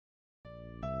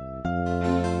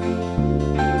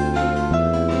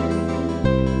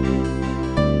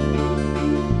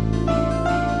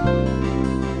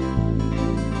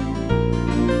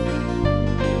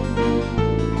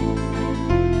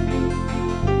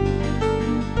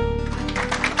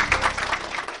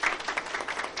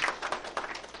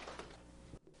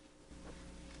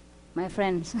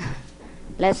friends,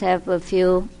 let's have a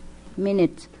few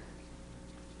minutes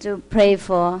to pray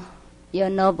for your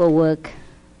noble work,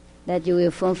 that you will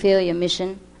fulfill your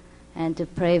mission, and to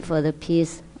pray for the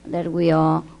peace that we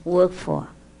all work for.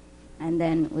 And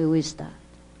then we will start.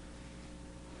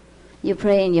 You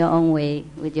pray in your own way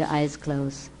with your eyes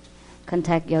closed.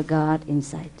 Contact your God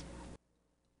inside.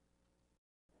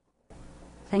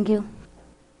 Thank you.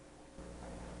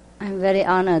 I'm very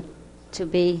honored to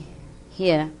be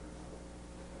here,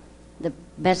 the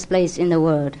best place in the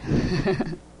world,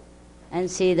 and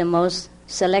see the most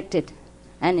selected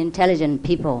and intelligent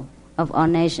people of all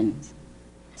nations.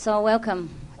 So welcome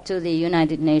to the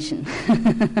United Nations.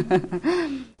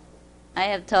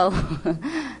 I've told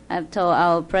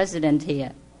our president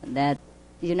here that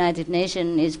the United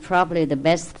Nations is probably the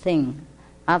best thing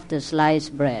after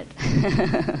sliced bread.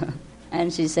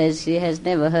 And she says she has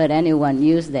never heard anyone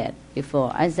use that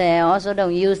before. I say I also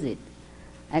don't use it,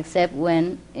 except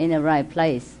when in the right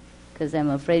place, because I'm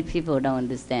afraid people don't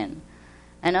understand.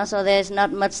 And also there's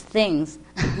not much things,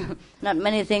 not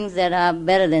many things that are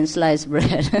better than sliced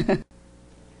bread.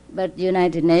 But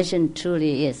United Nations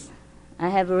truly is. I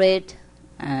have read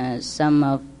some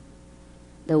of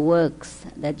the works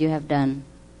that you have done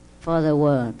for the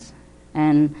world,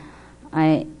 and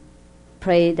I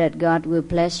pray that God will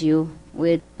bless you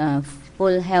with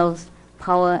full health,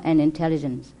 power, and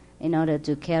intelligence in order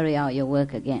to carry out your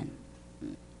work again.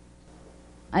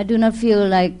 I do not feel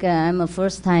like I'm a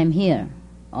first time here,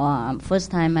 or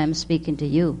first time I'm speaking to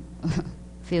you.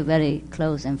 Feel very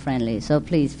close and friendly, so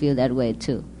please feel that way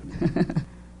too.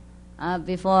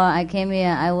 Before I came here,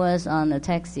 I was on a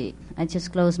taxi. I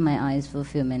just closed my eyes for a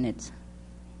few minutes.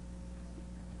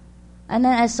 And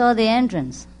then I saw the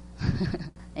entrance.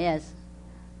 Yes.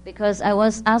 Because I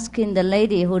was asking the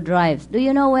lady who drives, do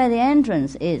you know where the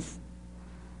entrance is?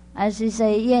 And she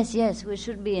said, yes, we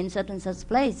should be in such and such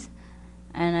place.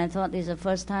 And I thought this is the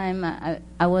first time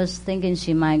I was thinking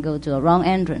she might go to a wrong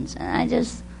entrance. And I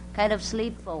just kind of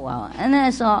sleep for a while. And then I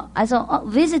saw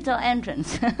visitor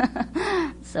entrance.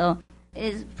 So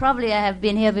it's probably I have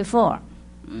been here before.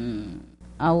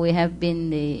 Or we have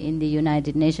been in the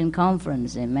United Nations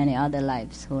conference in many other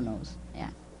lives, who knows.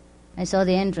 I saw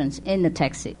the entrance in the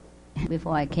taxi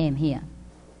before I came here.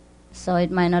 So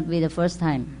it might not be the first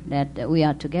time that we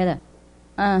are together.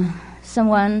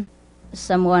 Someone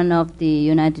of the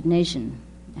United Nations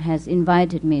has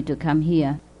invited me to come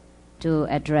here to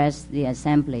address the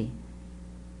assembly.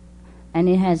 And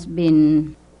it has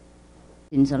been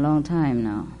since a long time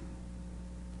now.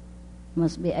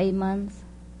 Must be 8 months.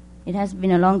 It has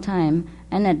been a long time.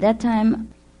 And at that time,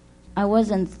 I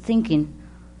wasn't thinking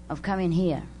of coming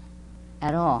here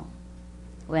at all.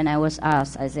 When I was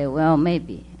asked, I said, well,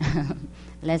 maybe.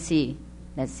 Let's see.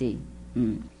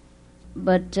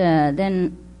 But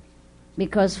then,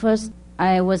 because first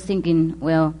I was thinking,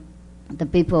 well, the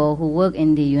people who work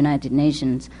in the United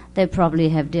Nations, they probably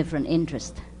have different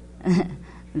interests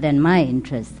than my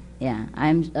interest. Yeah,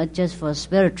 I'm just for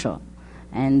spiritual.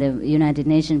 And the United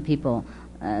Nations people,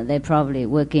 they probably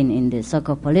working in the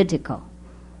so-called political.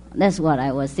 That's what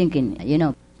I was thinking,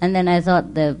 And then I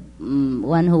thought the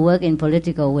one who work in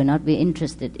political will not be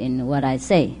interested in what I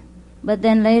say. But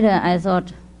then later I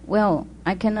thought, well,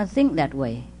 I cannot think that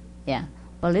way. Yeah,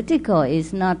 political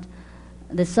is not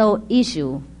the sole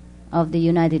issue of the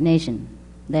United Nations.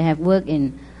 They have worked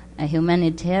in a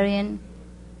humanitarian,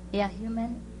 is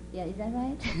that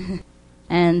right?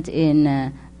 And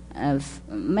in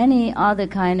many other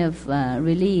kind of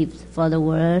reliefs for the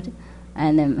world,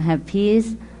 and have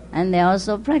peace. And they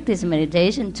also practice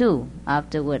meditation too,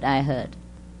 after what I heard.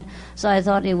 So I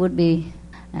thought it would be,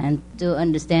 and to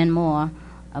understand more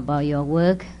about your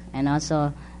work, and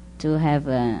also to have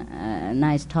a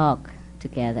nice talk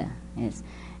together. Yes,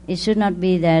 it should not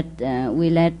be that we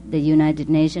let the United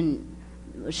Nations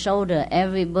shoulder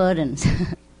every burden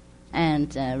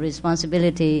and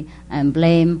responsibility and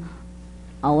blame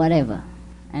or whatever.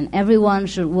 And everyone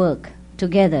should work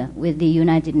together with the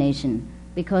United Nations,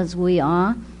 because we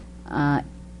are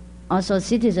also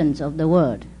citizens of the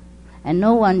world, and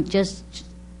no one just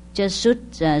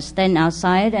should stand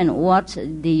outside and watch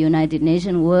the United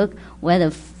Nations work, whether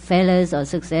failures or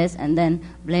success, and then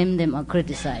blame them or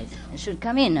criticize. It should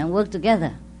come in and work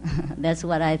together. That's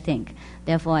what I think.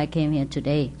 Therefore, I came here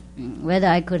today. Whether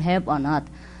I could help or not,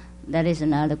 that is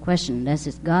another question. That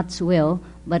is God's will,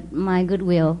 but my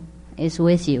goodwill is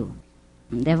with you.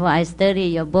 Therefore, I study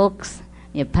your books,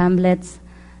 your pamphlets,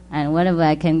 and whatever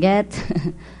I can get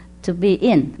to be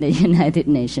in the United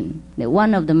Nations, the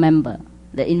one of the member,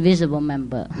 the invisible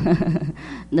member,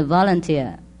 the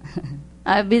volunteer.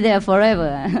 I'll be there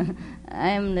forever. I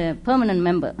am the permanent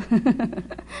member.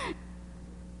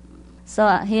 So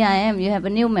here I am, you have a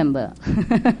new member.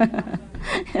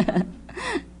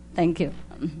 Thank you.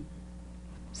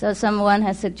 So someone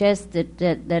has suggested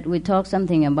that we talk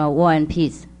something about war and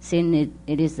peace, since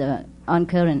it is the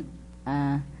current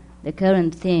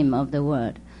theme of the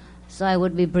world. So I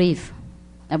would be brief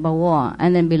about war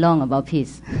and then be long about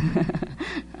peace.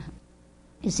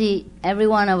 You see, every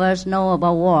one of us know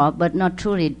about war, but not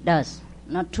truly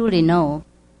know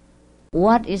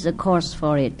what is the cause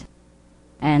for it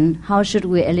and how should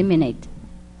we eliminate.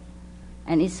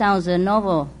 And it sounds a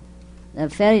novel, a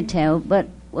fairy tale, but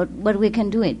we can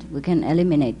do it. We can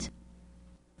eliminate.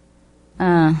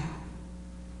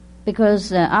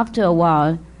 Because after a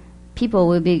while, people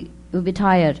will be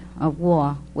tired of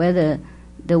war, whether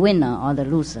the winner or the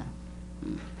loser.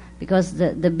 Because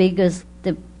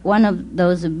one of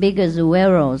those biggest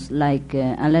warriors like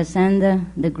Alexander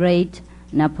the Great,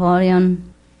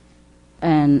 Napoleon,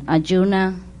 and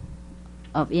Arjuna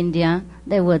of India,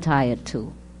 they were tired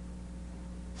too.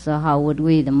 So how would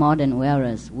we, the modern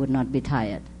warriors, would not be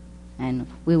tired? And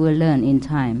we will learn in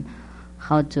time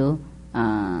how to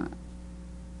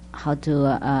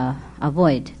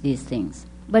avoid these things.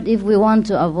 But if we want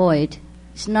to avoid,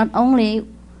 it's not only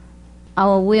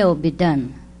our will be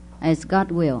done as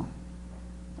God will.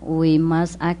 We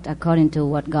must act according to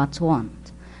what God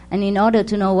wants. And in order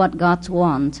to know what God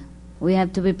wants, we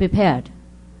have to be prepared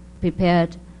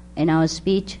in our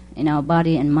speech, in our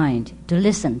body and mind, to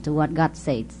listen to what God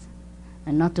says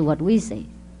and not to what we say.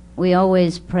 We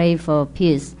always pray for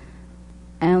peace,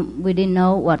 and we didn't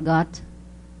know what God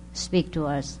speak to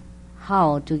us,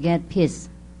 how to get peace.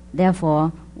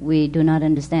 Therefore, we do not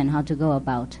understand how to go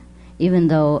about, even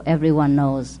though everyone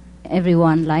knows,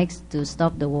 everyone likes to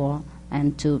stop the war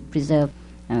and to preserve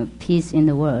peace in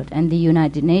the world. And the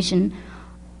United Nations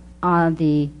are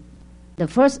the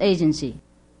first agency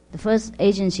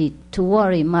to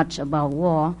worry much about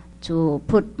war, to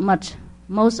put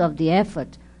most of the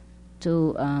effort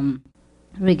to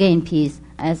regain peace,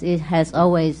 as it has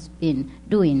always been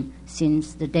doing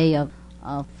since the day of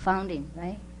founding,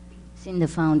 right? Since the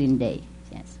founding day,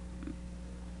 yes.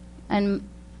 And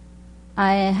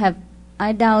I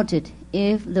doubted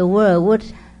if the world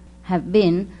would have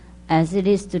been as it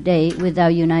is today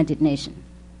without United Nations.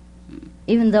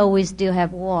 Even though we still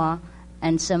have war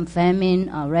and some famine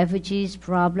or refugees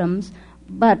problems,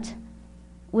 but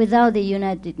without the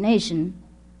United Nations,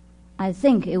 I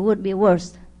think it would be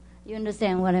worse. You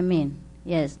understand what I mean?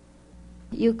 Yes.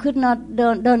 You could not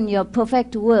done your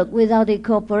perfect work without the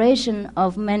cooperation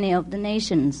of many of the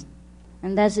nations.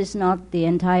 And that is not the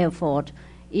entire fault.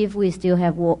 If we still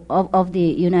have war of the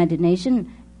United Nations,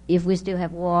 if we still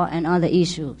have war and other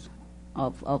issues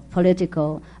of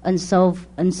political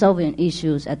unsolving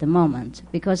issues at the moment,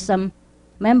 because some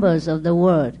members of the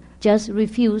world just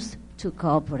refuse to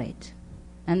cooperate.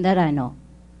 And that I know.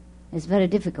 It's very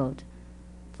difficult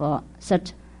for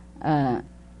such a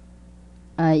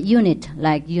unit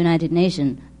like United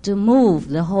Nations to move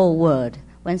the whole world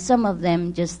when some of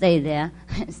them just stay there,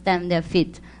 stamp their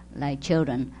feet like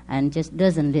children and just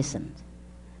doesn't listen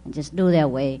and just do their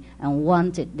way and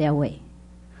want it their way.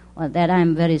 Well, that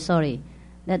I'm very sorry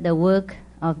that the work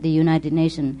of the United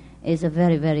Nations is a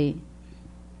very, very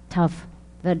tough,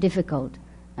 very difficult,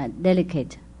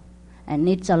 delicate, and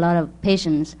needs a lot of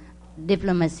patience,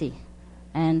 diplomacy,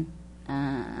 and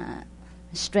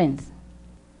strength.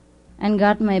 And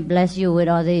God may bless you with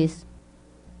all this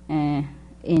in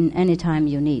any time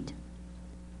you need.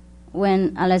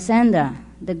 When Alexander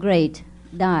the Great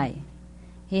died,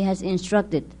 he has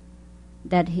instructed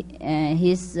that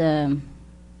his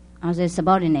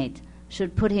subordinate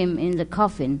should put him in the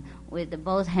coffin with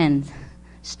both hands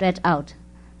stretched out,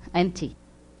 empty,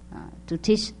 to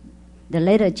teach the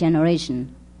later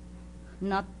generation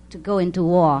not to go into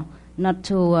war, not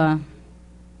to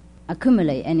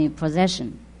accumulate any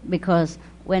possession, because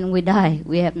when we die,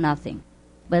 we have nothing.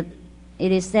 But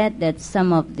it is said that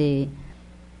some of the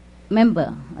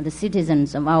members, or the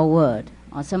citizens of our world,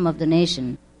 or some of the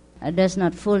nation, does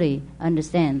not fully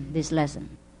understand this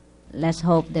lesson. Let's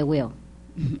hope they will.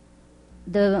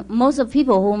 The most of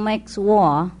people who makes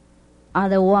war are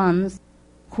the ones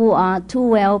who are too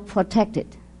well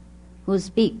protected, who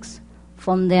speaks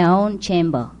from their own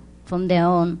chamber, from their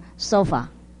own sofa,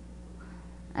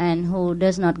 and who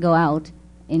does not go out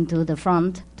into the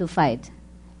front to fight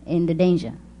in the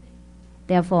danger.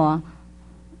 Therefore,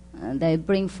 they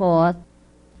bring forth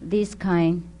this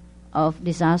kind of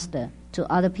disaster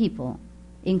to other people,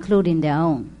 including their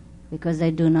own, because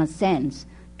they do not sense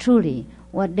truly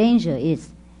what danger is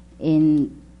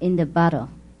in the battle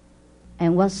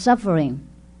and what suffering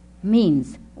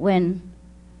means when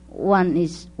one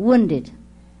is wounded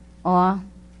or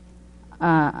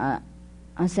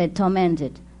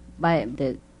tormented by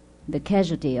the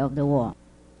casualty of the war.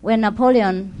 When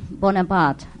Napoleon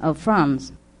Bonaparte of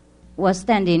France was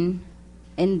standing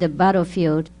in the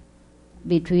battlefield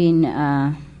between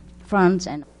France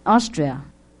and Austria,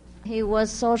 he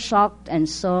was so shocked and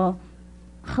so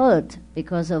hurt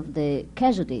because of the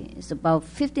casualty. It's about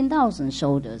 15,000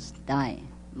 soldiers died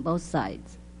on both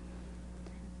sides.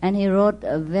 And he wrote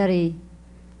a very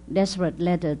desperate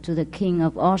letter to the King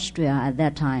of Austria at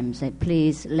that time, said,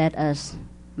 please let us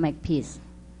make peace.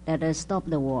 Let us stop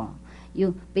the war.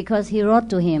 Because he wrote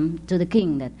to the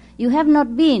king, that you have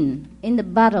not been in the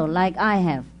battle like I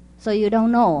have, so you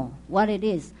don't know what it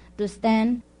is to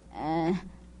stand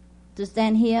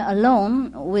here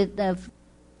alone with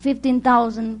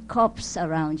 15,000 corpses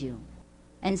around you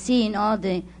and seeing all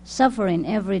the suffering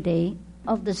every day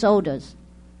of the soldiers.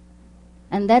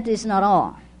 And that is not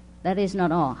all. That is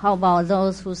not all. How about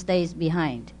those who stays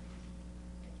behind?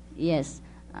 Yes,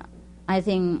 I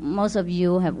think most of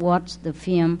you have watched the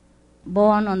film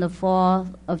Born on the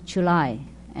 4th of July,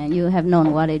 and you have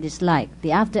known what it is like.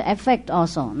 The after effect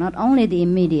also, not only the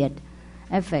immediate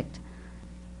effect.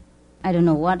 I don't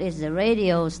know what is the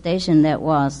radio station that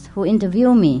was, who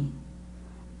interviewed me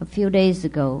a few days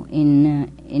ago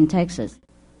in Texas.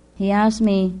 He asked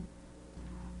me,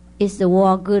 is the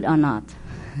war good or not?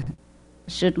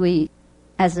 Should we,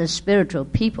 as a spiritual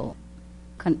people,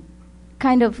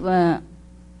 kind of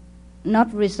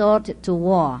not resort to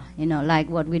war, like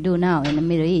what we do now in the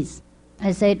Middle East?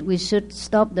 I said we should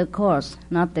stop the cause,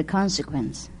 not the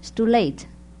consequence. It's too late.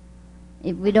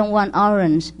 If we don't want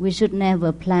orange, we should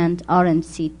never plant orange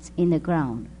seeds in the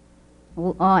ground.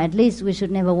 Or at least we should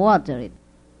never water it.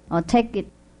 Or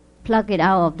pluck it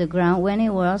out of the ground when it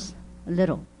was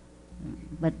little.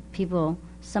 But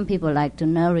some people like to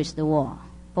nourish the war,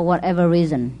 for whatever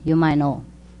reason you might know.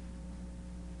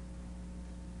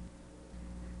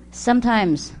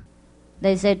 Sometimes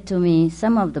they said to me,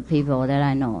 some of the people that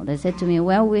I know, they said to me,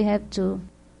 well, we have to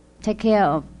take care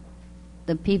of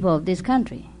the people of this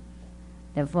country.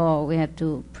 Therefore, we have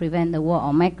to prevent the war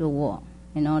or make the war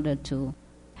in order to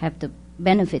have the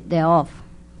benefit thereof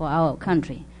for our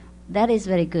country. That is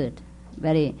very good,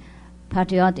 very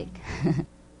patriotic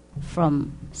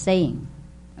from saying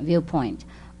viewpoint.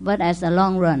 But as a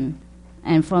long run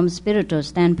and from spiritual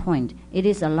standpoint, it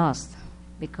is a loss,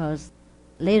 because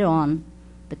later on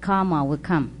the karma will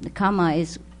come. The karma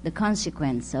is the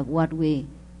consequence of what we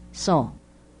sow.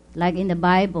 Like in the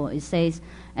Bible, it says,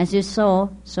 as you sow,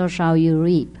 so shall you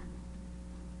reap.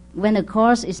 When the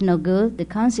cause is no good, the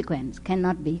consequence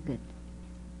cannot be good.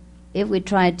 If we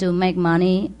try to make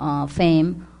money or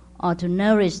fame or to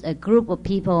nourish a group of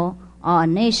people or a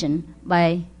nation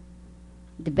by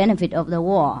the benefit of the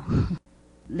war,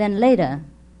 then later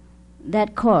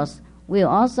that cause will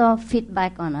also feed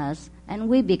back on us and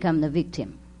we become the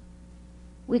victim.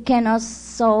 We cannot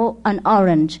sow an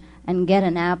orange and get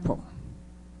an apple.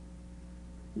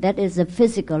 That is the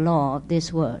physical law of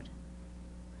this world.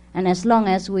 And as long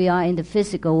as we are in the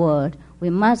physical world, we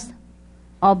must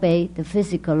obey the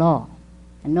physical law.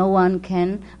 And no one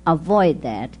can avoid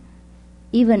that,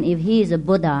 even if he is a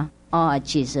Buddha or a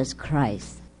Jesus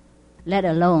Christ, let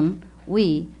alone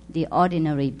we, the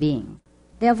ordinary being.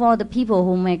 Therefore, the people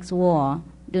who make war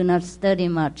do not study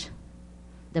much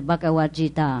the Bhagavad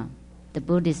Gita, the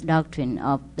Buddhist doctrine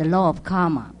of the law of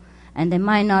karma, and they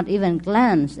might not even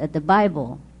glance at the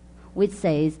Bible, which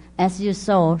says, as you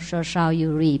sow, so shall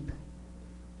you reap.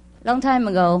 Long time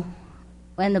ago,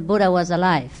 when the Buddha was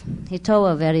alive, he told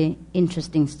a very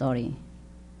interesting story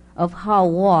of how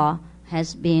war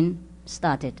has been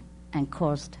started and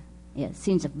caused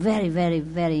since a very, very,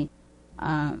 very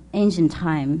ancient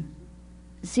time,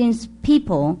 since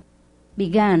people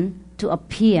began to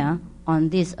appear on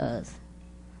this earth.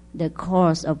 The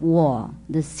cause of war,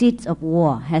 the seeds of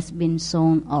war has been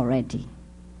sown already.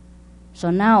 So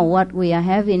now what we are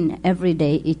having every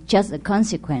day is just a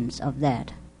consequence of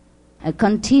that, a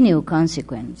continued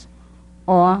consequence,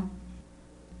 or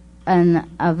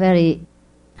a very,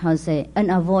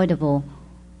 unavoidable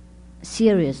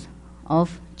series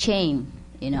of chain,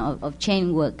 of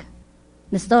chain work.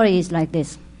 The story is like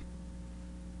this.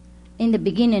 In the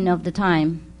beginning of the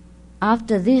time,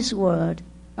 after this world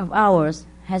of ours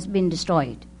has been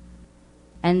destroyed,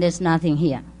 and there's nothing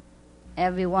here,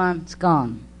 everyone's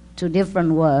gone to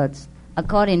different worlds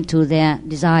according to their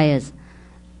desires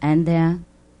and their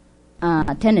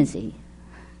tendency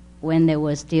when they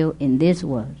were still in this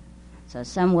world. So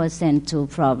some were sent to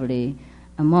probably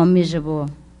a more miserable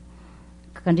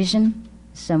condition.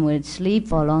 Some would sleep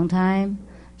for a long time.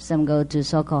 some go to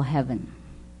so-called heaven.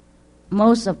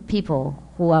 Most of people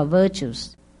who are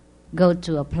virtuous go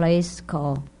to a place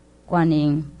called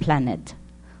Guanyin planet.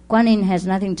 Guanyin has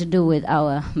nothing to do with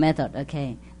our method,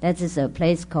 okay? That is a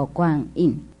place called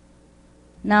Guanyin.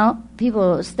 Now,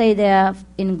 people stay there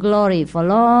in glory for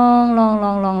long,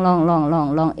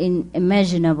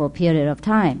 inimaginable period of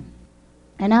time.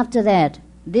 And after that,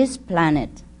 this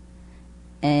planet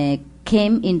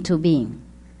came into being.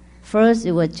 First,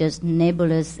 it was just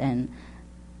nebulous and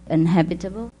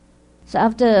uninhabitable. So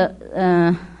after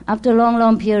a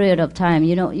long period of time,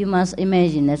 you must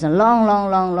imagine there's a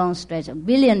long stretch of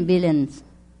billions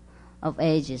of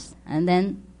ages. And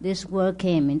then this world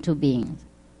came into being.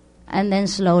 And then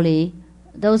slowly,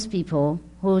 those people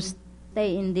who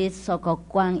stay in this so-called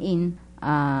Guanyin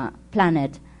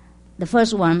planet, the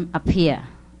first one appear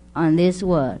on this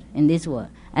world, in this world.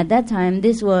 At that time,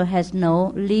 this world has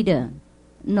no leader,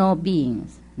 no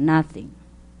beings, nothing.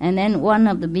 And then one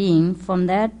of the beings from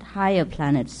that higher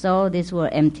planet saw this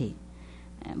world empty.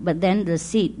 But then the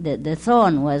seed, the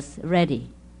thorn was ready.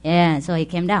 Yeah, so he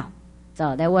came down.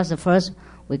 So that was the first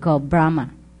we call Brahma.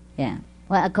 Yeah.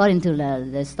 Well, according to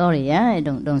the story, yeah,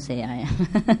 don't say I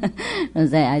don't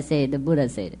say I say the Buddha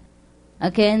said it.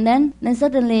 Okay, and then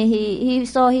suddenly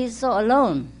he's so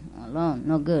alone,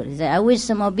 no good. He said, I wish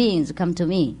some more beings come to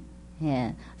me.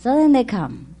 Yeah. So then they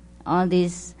come, all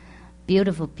these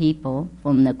beautiful people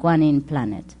from the Guanyin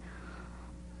planet.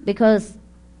 Because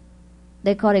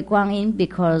they call it Guanyin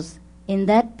because in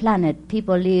that planet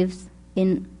people live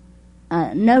in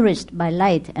nourished by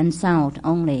light and sound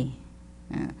only.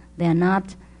 They are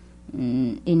not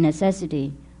in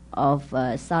necessity of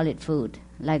solid food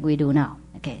like we do now.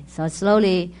 Okay, so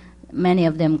slowly many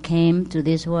of them came to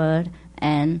this world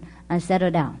and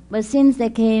settled down. But since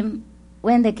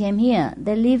when they came here,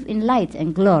 they live in light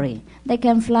and glory. They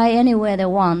can fly anywhere they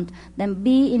want, then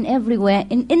be in everywhere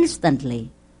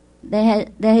instantly. There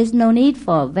is no need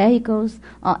for vehicles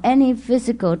or any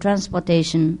physical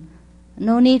transportation,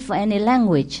 no need for any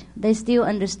language. They still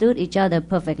understood each other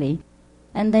perfectly.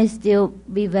 And they still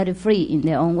be very free in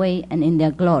their own way and in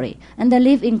their glory. And they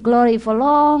live in glory for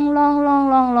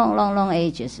long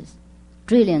ages,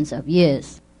 trillions of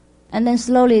years. And then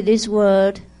slowly this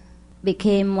world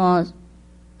became more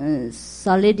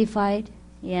solidified,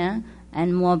 yeah,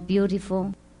 and more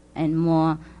beautiful and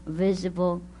more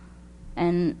visible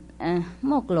and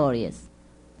more glorious.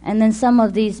 And then some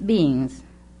of these beings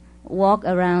walk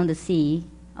around the sea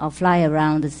or fly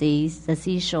around the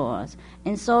seashores,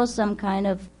 and saw some kind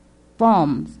of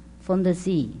forms from the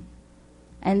sea.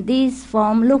 And these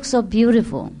forms look so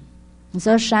beautiful,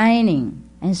 so shining,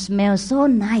 and smell so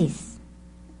nice.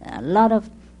 A lot of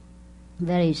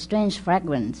very strange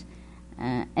fragrance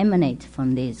emanate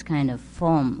from this kind of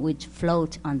form which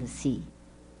float on the sea.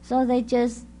 So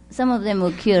some of them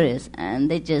were curious, and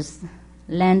they just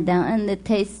land down and they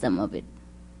taste some of it.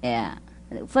 Yeah.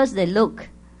 First they look.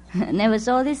 Never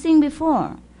saw this thing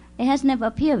before. It has never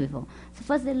appeared before. So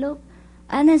first they look,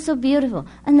 and it's so beautiful.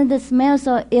 And then the smell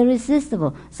so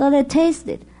irresistible. So they taste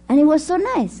it, and it was so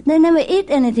nice. They never eat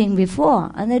anything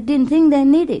before, and they didn't think they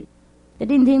need it. They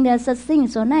didn't think there's such thing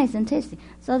so nice and tasty.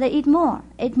 So they ate more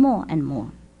and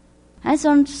more. And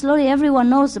so slowly everyone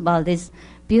knows about this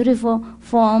beautiful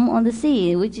form on the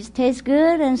sea, which tastes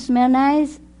good and smell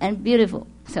nice and beautiful.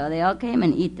 So they all came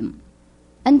and eat them.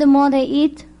 And the more they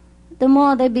eat, the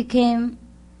more they became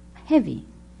heavy.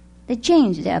 They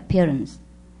changed their appearance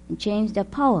and changed their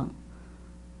power.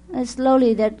 And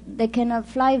slowly they cannot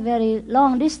fly very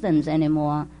long distance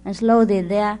anymore. And slowly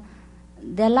their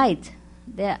light,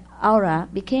 their aura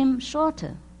became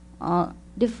shorter or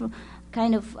different,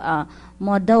 kind of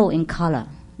more duller in color.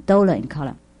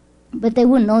 But they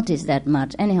wouldn't notice that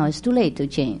much. Anyhow, it's too late to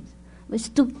change. It's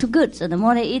too good. So the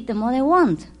more they eat, the more they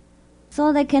want.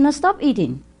 So they cannot stop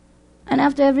eating. And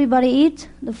after everybody eats,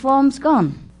 the form's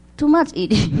gone. Too much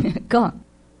eating, gone.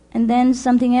 And then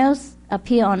something else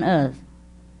appear on earth.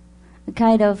 A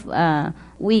kind of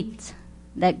wheat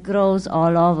that grows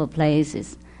all over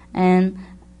places. And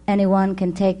anyone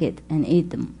can take it and eat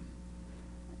them.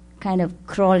 Kind of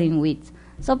crawling wheat.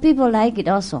 So people like it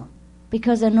also,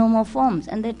 because there are no more forms.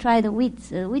 And they try the wheat.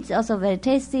 The wheat's also very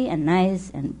tasty and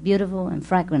nice and beautiful and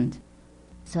fragrant.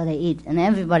 So they eat, and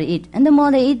everybody eat. And the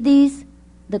more they eat these,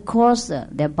 the coarser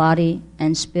their body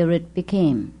and spirit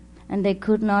became. And they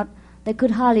could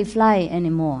hardly fly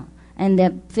anymore. And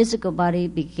their physical body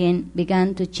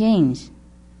began to change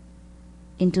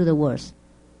into the worse,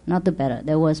 not the better.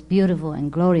 They was beautiful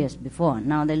and glorious before.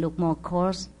 Now they look more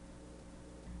coarse,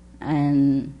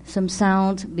 and some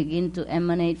sound begin to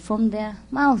emanate from their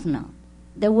mouth now.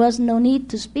 There was no need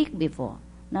to speak before.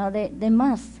 Now they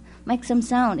must make some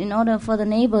sound in order for the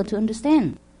neighbor to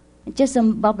understand. It's just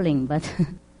some bubbling, but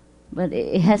but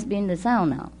it has been the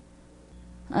sound now.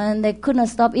 And they could not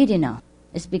stop eating now.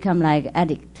 It's become like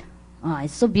addict. Oh,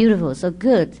 it's so beautiful, so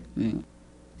good.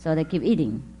 So they keep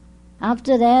eating.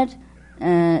 After that,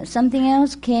 something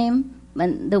else came,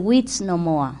 but the wheat's no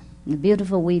more. The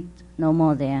beautiful wheat no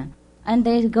more there. And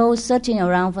they go searching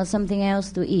around for something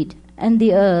else to eat. And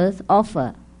the earth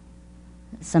offer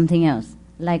something else,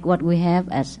 like what we have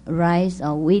as rice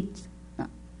or wheat.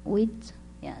 Wheat,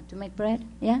 yeah, to make bread,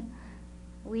 yeah?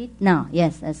 Wheat, no,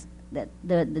 yes, that's,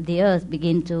 the earth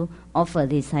begin to offer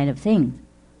these kind of things.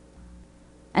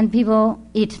 And people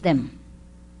eat them,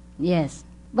 yes.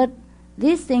 But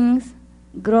these things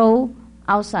grow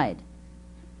outside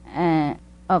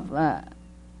of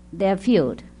their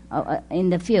field, in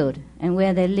the field, and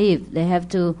where they live, they have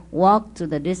to walk to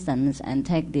the distance and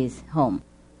take this home.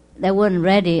 They weren't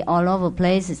ready all over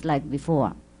places like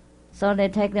before. So they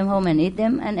take them home and eat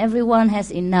them, and everyone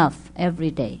has enough every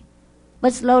day.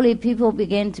 But slowly people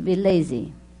began to be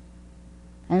lazy.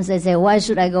 And they say, why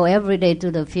should I go every day to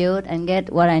the field and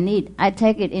get what I need? I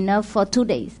take it enough for 2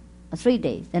 days, or 3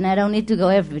 days, and I don't need to go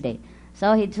every day.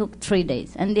 So he took 3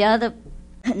 days. And the other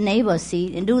neighbors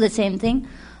see and do the same thing,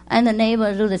 and the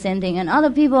neighbors do the same thing. And other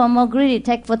people are more greedy,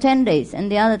 take for 10 days, and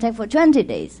the other take for 20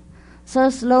 days. So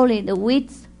slowly the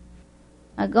wheats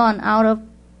are gone out of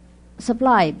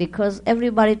supply because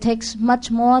everybody takes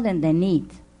much more than they need.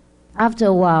 After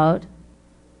a while,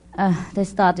 they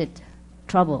started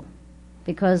trouble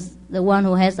because the one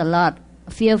who has a lot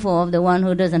fearful of the one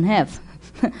who doesn't have.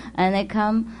 And they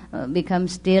become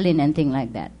stealing and things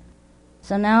like that.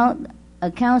 So now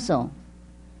a council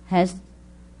has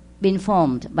been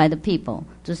formed by the people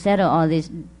to settle all this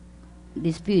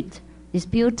dispute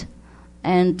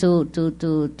and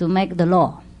to make the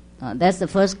law. That's the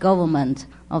first government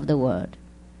of the world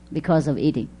because of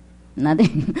eating.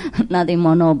 Nothing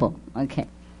more noble. Okay.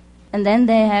 And then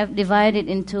they have divided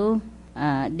into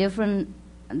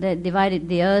they divided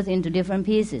the earth into different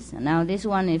pieces. And now this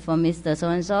one is for Mr.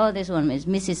 So-and-so, this one is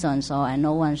Mrs. So-and-so, and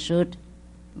no one should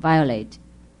violate.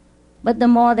 But the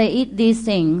more they eat these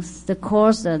things, the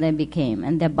coarser they became,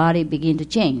 and their body begin to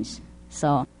change.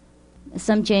 So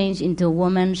some change into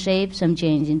woman shape, some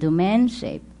change into man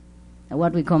shape.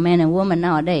 What we call man and woman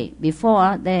nowadays.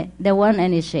 Before, there weren't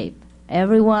any shape.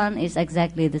 Everyone is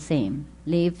exactly the same,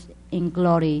 lives in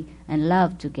glory and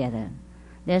love together.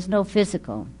 There's no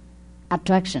physical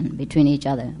attraction between each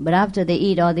other. But after they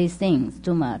eat all these things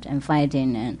too much, and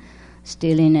fighting and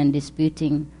stealing and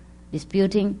disputing,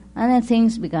 and then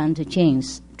things began to change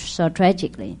so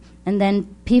tragically. And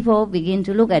then people begin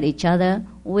to look at each other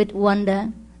with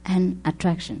wonder and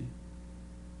attraction.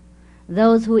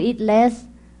 Those who eat less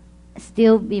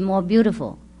still be more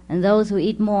beautiful, and those who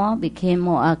eat more became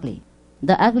more ugly.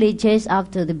 The ugly chased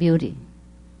after the beauty.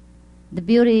 The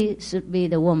beauty should be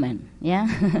the woman, yeah?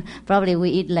 Probably we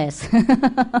eat less.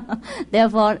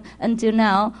 Therefore, until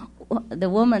now, the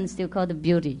woman still called the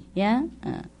beauty, yeah?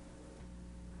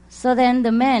 So then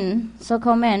the men,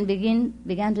 so-called men,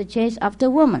 began to chase after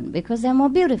women because they're more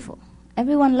beautiful.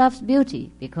 Everyone loves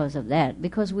beauty because of that,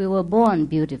 because we were born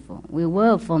beautiful. We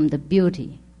were from the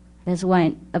beauty. That's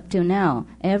why up till now,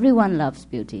 everyone loves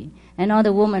beauty. And all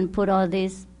the women put all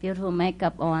this beautiful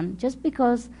makeup on just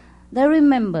because they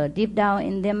remember deep down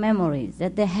in their memories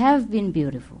that they have been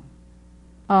beautiful,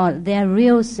 or their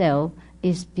real self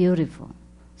is beautiful.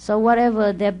 So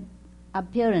whatever their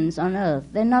appearance on earth,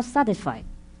 they're not satisfied.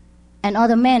 And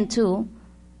other men too,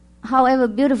 however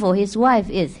beautiful his wife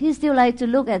is, he still like to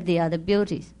look at the other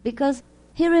beauties because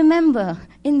he remember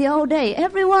in the old day,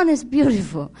 everyone is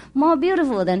beautiful, more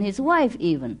beautiful than his wife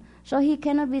even. So he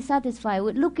cannot be satisfied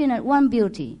with looking at one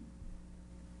beauty.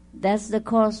 That's the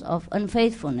cause of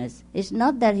unfaithfulness. It's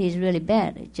not that he's really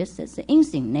bad. It's just it's the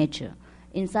instinct nature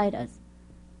inside us.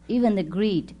 Even the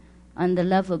greed and the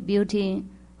love of beauty,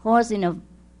 hoarding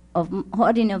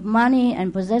of money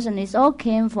and possession, it all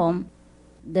came from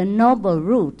the noble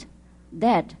root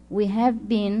that we have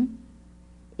been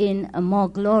in a more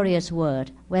glorious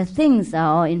world where things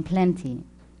are all in plenty,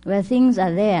 where things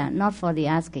are there, not for the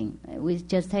asking. We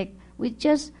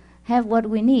just have what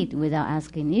we need without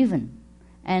asking even.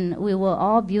 And we were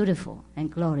all beautiful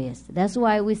and glorious. That's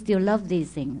why we still love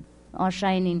these things, all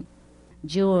shining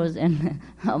jewels and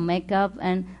makeup,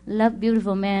 and love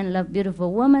beautiful men, love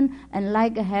beautiful women, and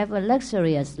like to have a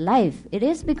luxurious life. It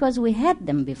is because we had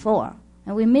them before,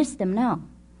 and we miss them now.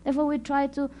 Therefore, we try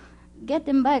to get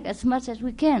them back as much as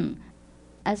we can,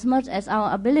 as much as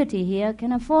our ability here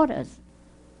can afford us.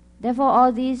 Therefore,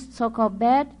 all these so-called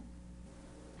bad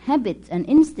habits and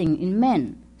instincts in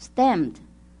men stemmed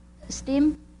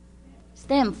stem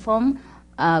from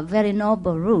a very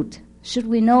noble root. Should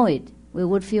we know it, we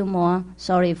would feel more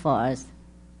sorry for us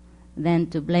than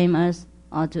to blame us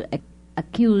or to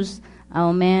accuse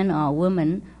our man or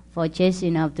woman for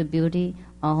chasing after beauty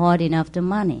or hoarding after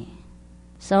money.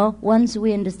 So once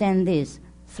we understand this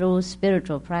through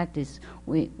spiritual practice,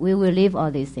 we will leave all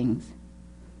these things.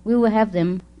 We will have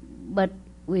them, but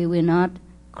we will not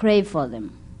crave for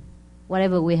them.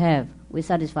 Whatever we have, we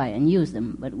satisfy and use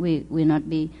them, but we will not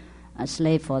be a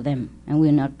slave for them, and we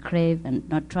will not crave and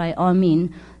not try all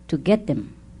means to get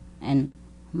them, and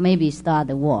maybe start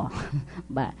a war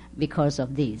but because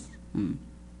of these.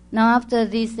 Now after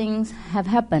these things have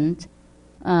happened,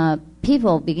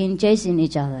 people begin chasing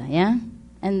each other, yeah?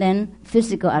 And then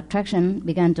physical attraction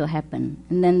began to happen,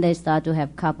 and then they start to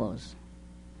have couples.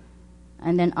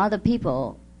 And then other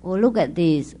people who look at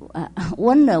this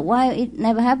wonder why it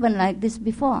never happened like this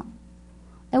before.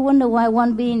 I wonder why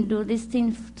one being do this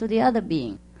thing to the other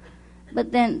being.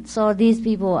 But then, so these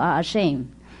people are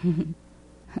ashamed,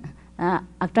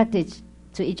 attracted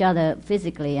to each other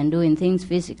physically and doing things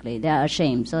physically. They are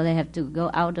ashamed, so they have to go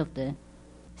out of the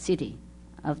city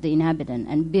of the inhabitant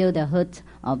and build a hut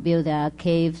or build their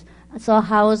caves. So a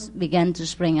house began to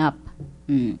spring up.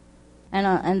 And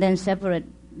then separate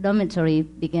dormitory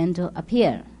began to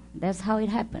appear. That's how it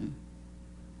happened.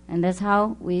 And that's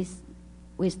how we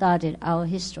started our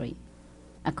history,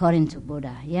 according to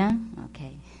Buddha. Yeah?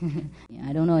 Okay.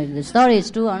 I don't know if the story is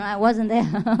true or not. I wasn't there.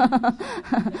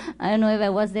 I don't know if I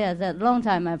was there. It's a long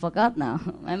time. I forgot now.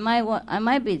 I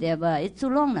might be there, but it's too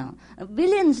long now.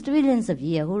 Billions, trillions of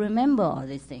years. Who remember all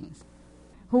these things?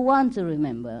 Who want to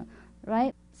remember,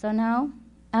 right? So now,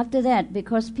 after that,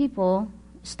 because people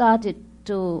started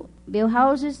to build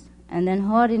houses and then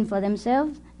hoarding for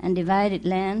themselves and divided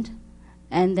land,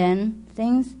 and then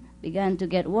things began to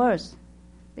get worse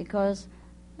because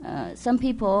some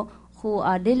people who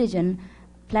are diligent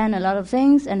plan a lot of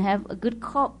things and have a good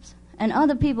crops, and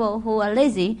other people who are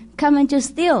lazy come and just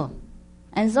steal.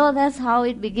 And so that's how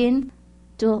it begins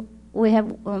to, we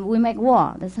make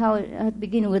war. That's how it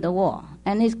begins with a war.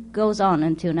 And it goes on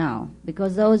until now,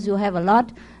 because those who have a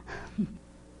lot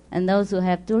and those who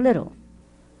have too little.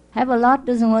 Have a lot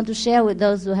doesn't want to share with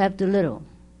those who have too little.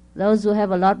 Those who have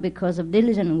a lot because of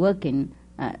diligent working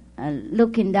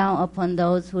looking down upon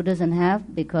those who doesn't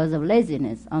have because of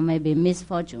laziness or maybe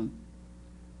misfortune.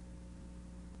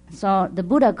 So the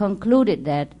Buddha concluded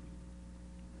that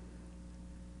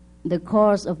the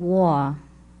cause of war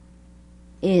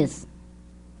is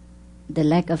the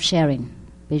lack of sharing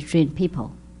between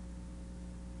people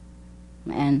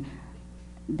and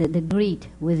the greed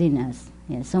within us.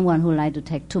 Yeah, someone who likes to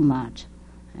take too much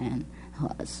and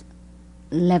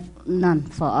left none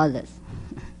for others.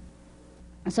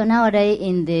 So nowadays,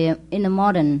 in the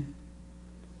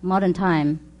modern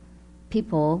time,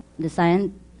 people, the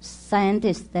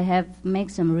scientists, they have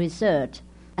made some research,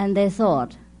 and they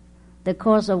thought the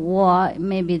cause of war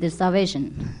may be the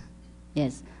starvation.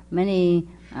 Yes, many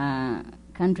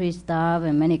countries starve,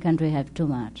 and many countries have too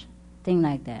much, things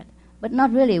like that. But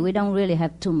not really. We don't really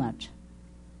have too much.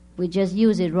 We just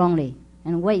use it wrongly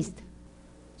and waste.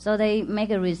 So they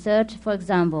make a research. For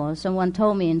example, someone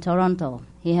told me in Toronto,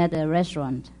 he had a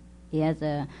restaurant. He has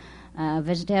a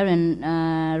vegetarian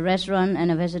restaurant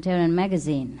and a vegetarian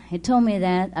magazine. He told me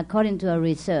that, according to a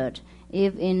research,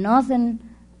 if in Northern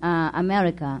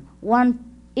America,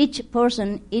 each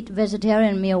person eat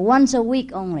vegetarian meal once a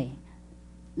week only,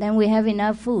 then we have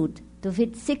enough food to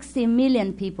feed 60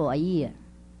 million people a year.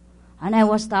 And I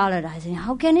was startled. I said,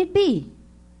 how can it be?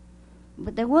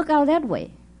 But they work out that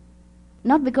way.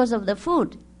 Not because of the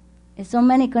food. There's so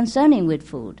many concerning with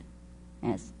food.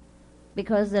 Yes.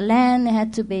 Because the land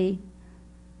had to be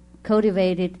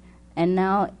cultivated, and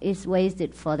now it's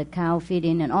wasted for the cow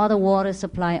feeding and all the water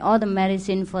supply, all the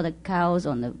medicine for the cows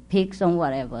or the pigs or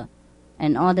whatever,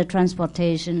 and all the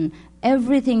transportation,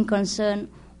 everything concerned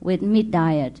with meat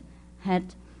diet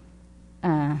had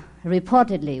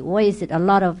reportedly wasted a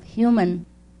lot of human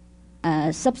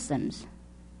substance,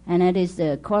 and that is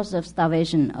the cause of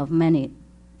starvation of many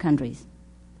countries.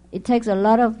 It takes a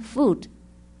lot of food,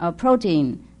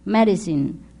 protein,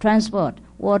 medicine, transport,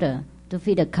 water to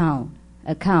feed a cow.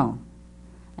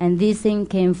 And these things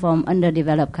came from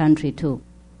underdeveloped country too.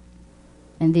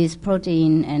 And this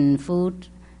protein and food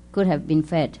could have been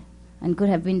fed and could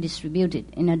have been distributed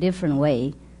in a different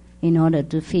way in order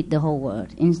to feed the whole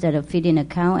world, instead of feeding a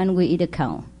cow, and we eat a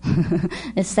cow.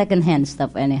 It's second-hand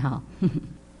stuff anyhow.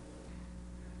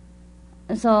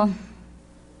 So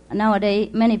nowadays,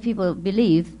 many people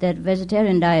believe that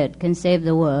vegetarian diet can save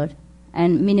the world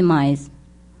and minimize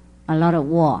a lot of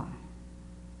war.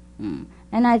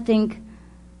 And I think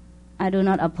I do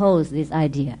not oppose this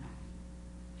idea.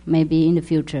 Maybe in the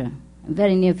future,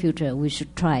 very near future, we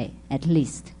should try at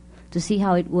least to see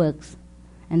how it works,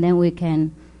 and then we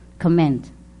can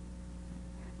comment.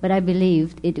 But I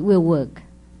believe it will work,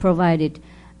 provided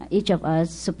each of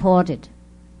us support it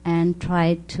and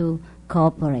try to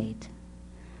cooperate.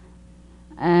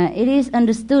 It is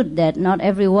understood that not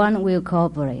everyone will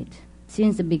cooperate.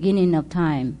 Since the beginning of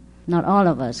time, not all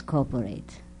of us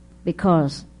cooperate,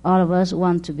 because all of us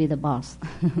want to be the boss.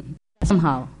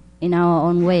 Somehow, in our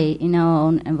own way, in our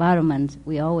own environment,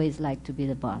 we always like to be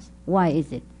the boss. Why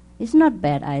is it? It's not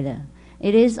bad either.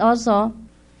 It is also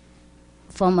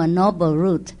from a noble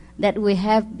root that we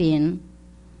have been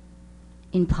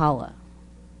in power.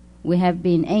 We have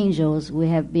been angels, we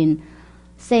have been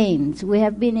saints, we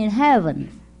have been in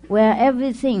heaven, where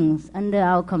everything's under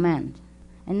our command.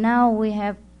 And now we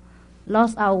have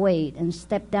lost our way and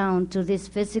stepped down to this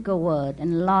physical world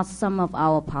and lost some of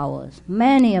our powers,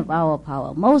 many of our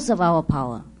power, most of our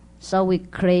power. So we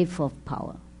crave for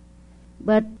power.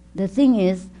 But the thing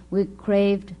is, we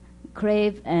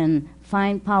crave and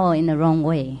find power in the wrong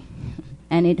way.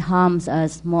 And it harms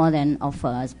us more than offer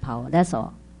us power. That's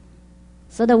all.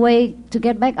 So the way to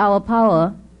get back our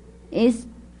power is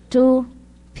to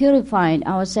purify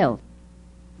ourselves,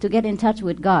 to get in touch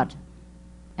with God.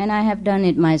 And I have done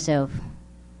it myself.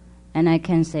 And I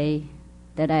can say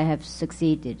that I have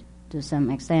succeeded to some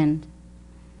extent.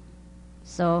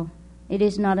 So it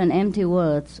is not an empty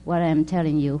words what I am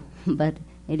telling you, but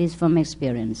it is from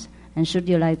experience. And should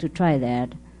you like to try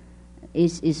that,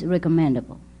 it's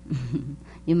recommendable.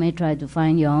 You may try to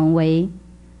find your own way,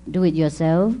 do it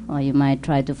yourself, or you might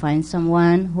try to find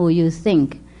someone who you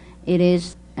think it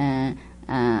is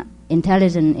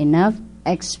intelligent enough,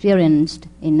 experienced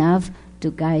enough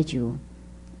to guide you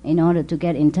in order to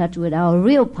get in touch with our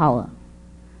real power.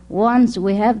 Once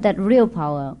we have that real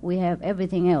power, we have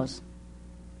everything else.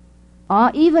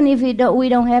 Or even if we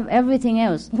don't have everything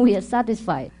else, we are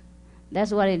satisfied.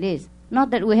 That's what it is.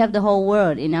 Not that we have the whole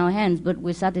world in our hands, but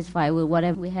we're satisfied with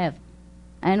whatever we have.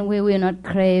 And we will not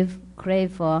crave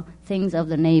for things of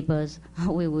the neighbors.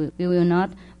 We will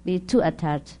not be too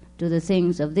attached to the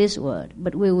things of this world,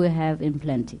 but we will have in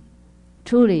plenty.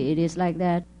 Truly, it is like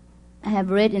that. I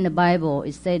have read in the Bible,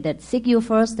 it said that seek you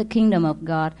first the kingdom of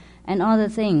God, and other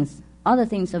things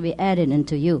will be added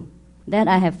unto you. That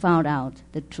I have found out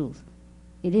the truth.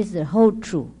 It is the whole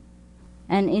truth.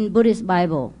 And in Buddhist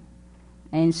Bible,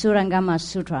 in Surangama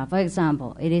Sutra, for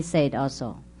example, it is said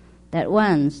also that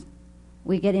once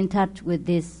we get in touch with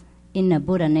this inner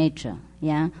Buddha nature,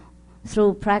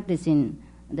 through practicing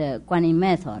the Kuan Yin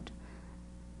method,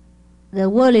 the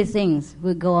worldly things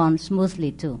will go on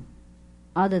smoothly too.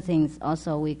 Other things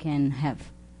also we can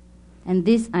have. And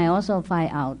this I also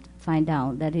find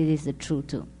out that it is the truth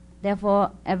too.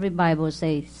 Therefore, every Bible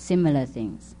says similar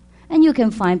things. And you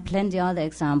can find plenty other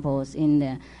examples in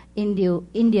the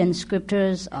Indian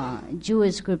scriptures,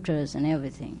 Jewish scriptures and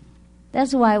everything.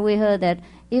 That's why we heard that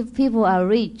if people are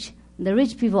rich, the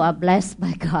rich people are blessed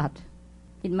by God.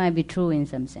 It might be true in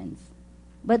some sense.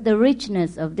 But the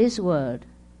richness of this world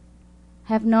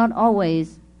have not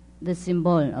always the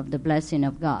symbol of the blessing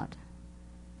of God.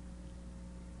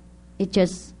 It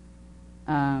just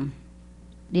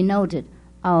denoted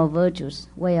our virtuous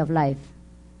way of life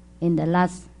in the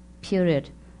last period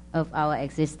of our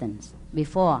existence,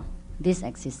 before this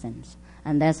existence,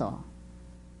 and that's all.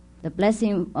 The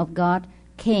blessing of God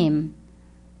came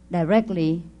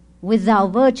directly without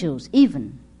virtues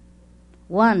even,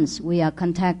 once we are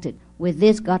contacted with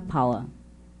this God power.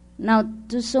 Now,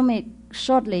 to sum it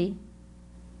shortly,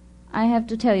 I have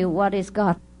to tell you what is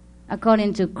God.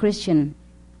 According to Christian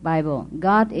Bible,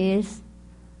 God is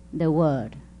the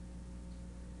Word.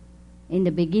 In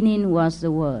the beginning was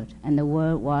the Word, and the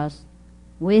Word was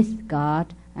with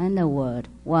God, and the Word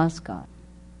was God.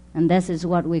 And this is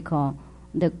what we call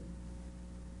the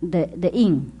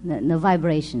yin, the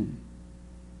vibration,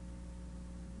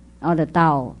 or the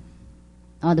Tao,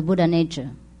 or the Buddha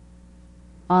nature,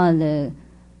 or the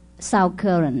sound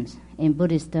currents in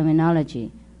Buddhist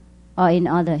terminology, or in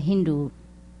other Hindu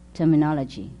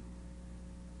terminology.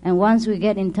 And once we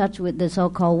get in touch with the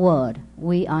so-called Word,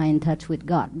 we are in touch with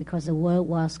God, because the Word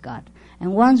was God.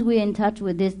 And once we're in touch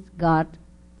with this God,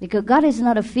 because God is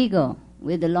not a figure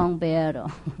with a long beard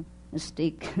or a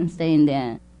stick staying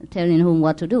there telling whom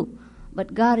what to do.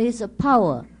 But God is a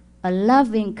power, a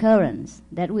loving current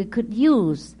that we could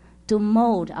use to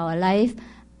mold our life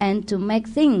and to make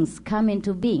things come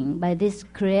into being by this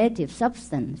creative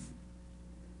substance.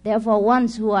 Therefore,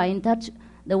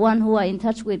 the one who are in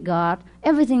touch with God,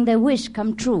 everything they wish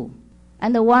come true.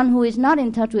 And the one who is not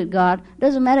in touch with God,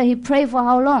 doesn't matter he pray for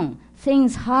how long,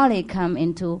 things hardly come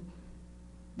into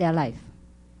their life.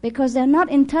 Because they're not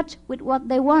in touch with what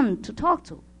they want to talk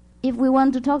to. If we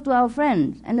want to talk to our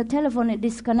friends and the telephone is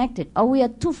disconnected, or we are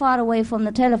too far away from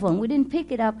the telephone, we didn't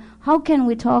pick it up, how can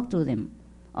we talk to them?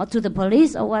 Or to the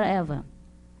police or whatever?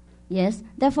 Yes,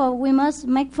 therefore we must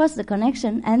make first the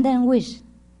connection and then wish.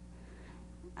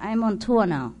 I'm on tour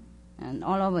now, and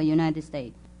all over United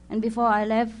States. And before I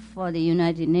left for the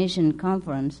United Nations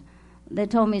conference, they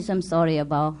told me some story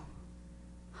about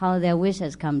how their wish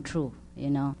has come true,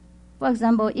 For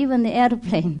example, even the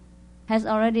airplane has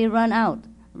already run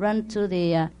to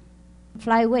the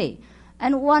flyway.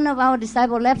 And one of our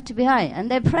disciples left behind,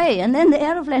 and they pray, and then the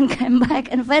airplane came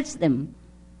back and fetched them.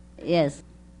 Yes,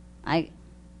 I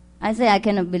say I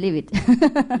cannot believe it.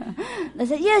 They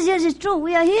say, yes, it's true,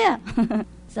 we are here.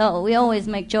 So we always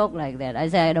make joke like that. I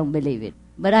say I don't believe it,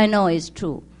 but I know it's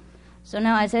true. So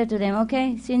now I said to them,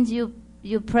 okay, since you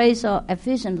pray so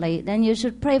efficiently, then you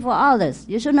should pray for others.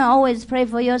 You should not always pray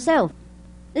for yourself.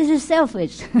 This is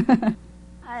selfish.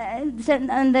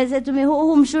 And they said to me,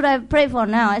 whom should I pray for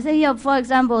now? I said, for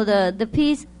example, the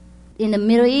peace in the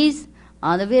Middle East,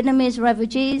 or the Vietnamese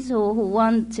refugees who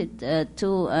wanted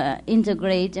to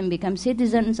integrate and become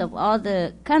citizens of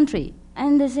other country.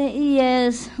 And they say,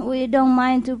 yes, we don't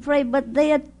mind to pray, but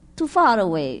they are too far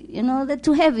away. They're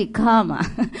too heavy karma.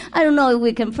 I don't know if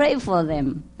we can pray for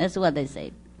them. That's what they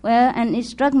say. Well, and it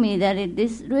struck me that it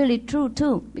is really true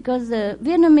too, because the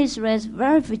Vietnamese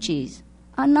refugees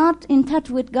are not in touch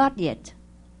with God yet.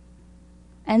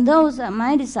 And those are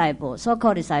my disciples,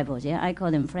 so-called disciples, I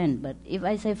call them friends, but if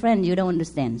I say friend, you don't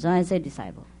understand, so I say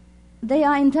disciple. They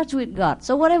are in touch with God,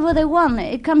 so whatever they want,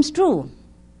 it comes true.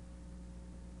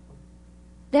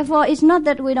 Therefore, it's not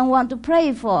that we don't want to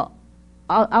pray for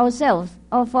ourselves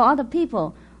or for other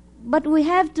people, but we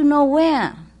have to know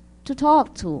where to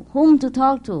talk to, whom to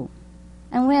talk to,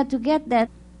 and where to get that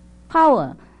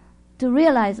power to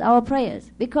realize our prayers,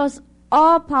 because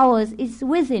all powers is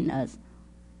within us.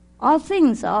 All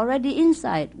things are already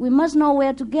inside. We must know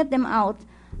where to get them out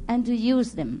and to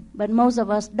use them, but most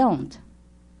of us don't.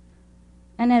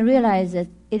 And I realize that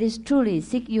it is truly,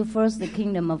 seek you first the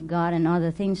kingdom of God, and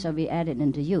other things shall be added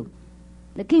unto you.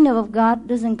 The kingdom of God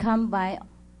doesn't come by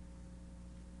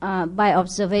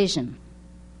observation,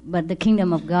 but the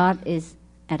kingdom of God is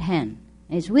at hand.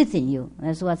 It's within you.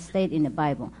 That's what's stated in the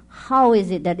Bible. How is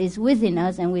it that it's within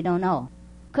us and we don't know?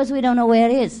 Because we don't know where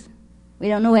it is. We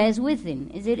don't know where it's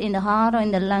within. Is it in the heart or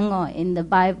in the lung or in the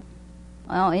Bible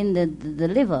or in the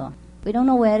liver? We don't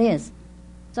know where it is.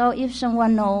 So if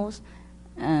someone knows,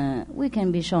 we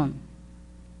can be shown.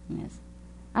 Yes,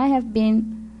 I have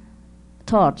been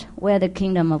taught where the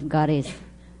kingdom of God is,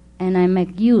 and I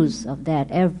make use of that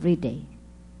every day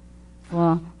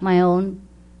for my own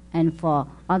and for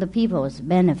other people's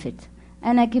benefit.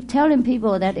 And I keep telling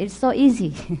people that it's so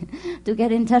easy to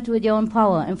get in touch with your own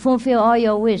power and fulfill all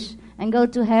your wish and go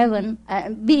to heaven,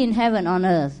 be in heaven on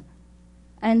earth,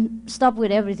 and stop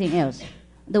with everything else.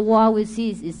 The war will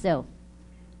cease itself.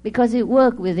 Because it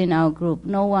worked within our group.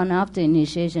 No one after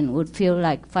initiation would feel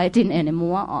like fighting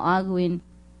anymore or arguing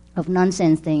of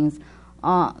nonsense things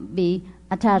or be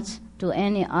attached to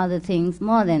any other things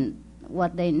more than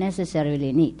what they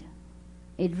necessarily need.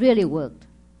 It really worked.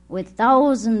 With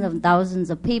thousands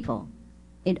of people,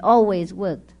 it always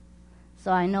worked.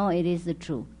 So I know it is the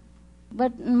truth.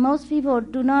 But most people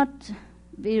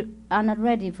are not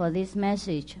ready for this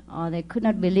message, or they could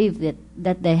not believe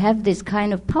that they have this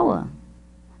kind of power.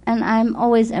 And I'm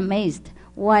always amazed.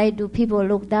 Why do people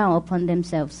look down upon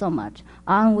themselves so much?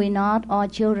 Aren't we not all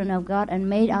children of God and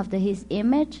made after His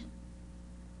image?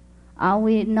 Are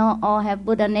we not all have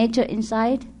Buddha nature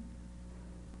inside?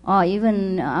 Or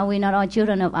even, are we not all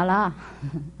children of Allah?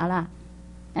 Allah.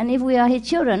 And if we are His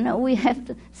children, we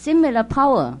have similar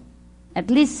power. At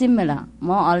least similar,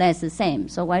 more or less the same.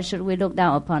 So why should we look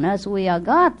down upon us? We are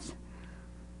God's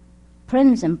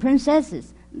prince and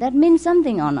princesses. That means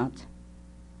something or not?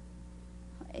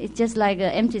 It's just like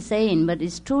an empty saying, but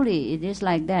it is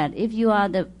like that. If you are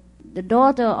the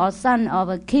daughter or son of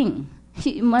a king,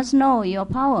 you must know your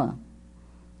power.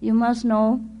 You must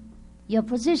know your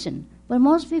position. But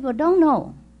most people don't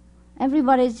know.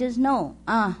 Everybody just know,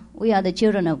 we are the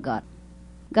children of God.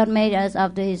 God made us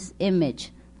after His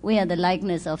image. We are the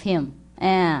likeness of Him.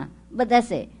 But that's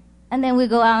it. And then we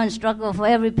go out and struggle for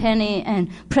every penny and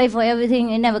pray for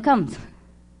everything. It never comes.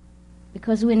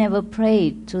 Because we never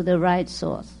prayed to the right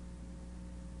source.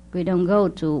 We don't go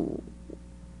to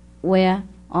where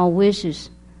our wishes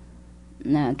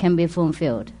can be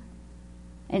fulfilled.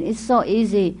 And it's so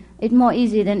easy. It's more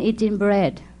easy than eating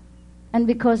bread. And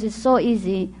because it's so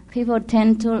easy, people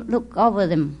tend to look over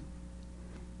them.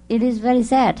 It is very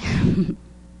sad.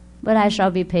 But I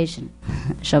shall be patient.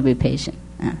 Shall be patient.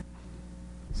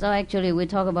 So actually we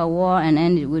talk about war and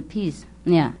end it with peace.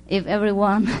 Yeah. If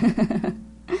everyone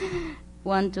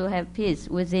want to have peace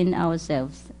within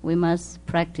ourselves, we must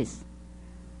practice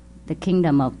the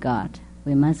kingdom of God.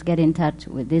 We must get in touch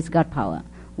with this God power,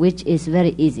 which is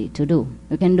very easy to do.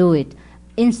 We can do it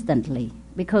instantly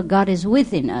because God is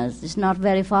within us. It's not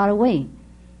very far away.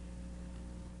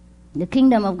 The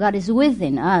kingdom of God is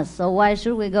within us, so why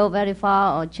should we go very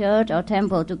far or church or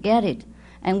temple to get it?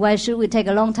 And why should we take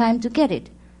a long time to get it?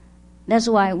 That's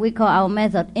why we call our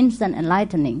method instant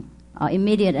enlightening or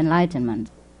immediate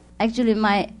enlightenment. Actually,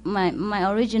 my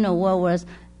original word was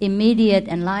immediate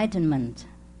enlightenment.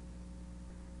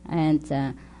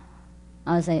 And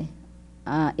I'll say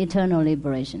eternal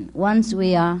liberation. Once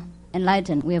we are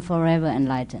enlightened, we are forever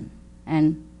enlightened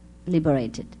and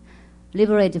liberated.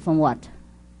 Liberated from what?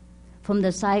 From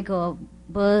the cycle of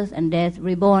birth and death,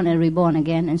 reborn and reborn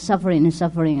again, and suffering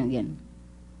again.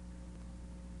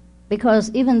 Because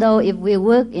even though if we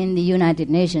work in the United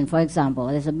Nations, for example,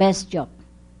 it's the best job,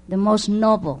 the most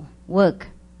noble work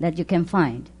that you can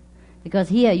find. Because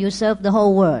here you serve the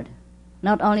whole world.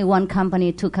 Not only one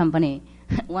company, two company,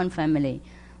 one family,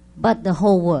 but the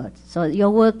whole world. So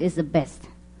your work is the best.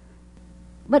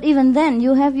 But even then,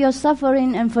 you have your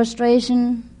suffering and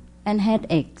frustration and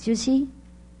headaches, you see?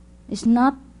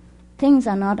 Things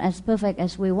are not as perfect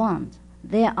as we want.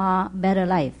 There are better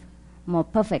life, more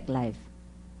perfect life,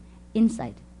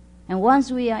 inside. And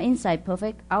once we are inside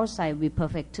perfect, outside will be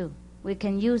perfect too. We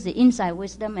can use the inside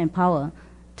wisdom and power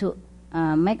to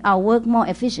make our work more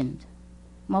efficient,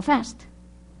 more fast,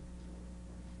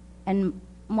 and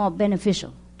more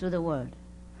beneficial to the world.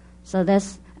 So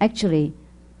that's actually,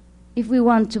 if we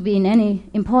want to be in any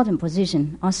important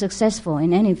position or successful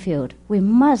in any field, we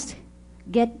must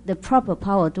get the proper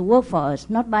power to work for us,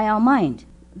 not by our mind.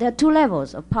 There are two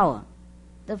levels of power.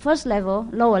 The first level,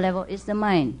 lower level, is the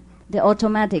mind, the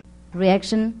automatic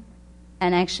reaction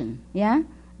and action. Yeah?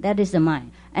 That is the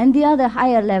mind. And the other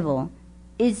higher level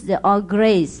is the all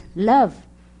grace, love,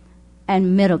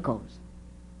 and miracles.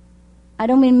 I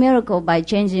don't mean miracle by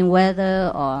changing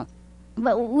weather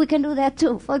but we can do that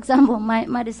too. For example,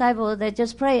 my disciples, they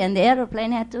just pray and the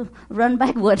aeroplane had to run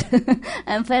backward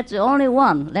and fetch only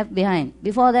one left behind.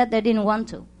 Before that, they didn't want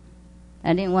to.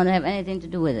 I didn't want to have anything to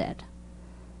do with that.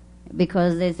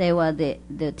 Because they say, well,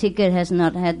 the ticket has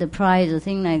not had the price or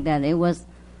thing like that. It was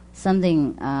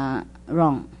something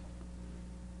wrong.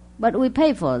 But we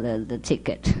pay for the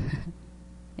ticket.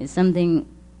 It's something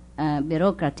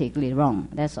bureaucratically wrong,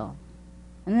 that's all.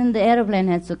 And then the aeroplane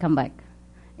has to come back.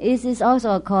 It is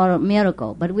also called a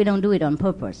miracle, but we don't do it on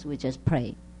purpose. We just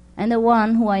pray. And the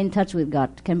one who are in touch with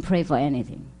God can pray for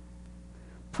anything,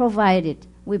 provided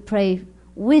we pray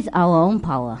with our own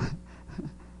power.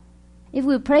 If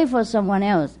we pray for someone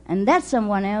else, and that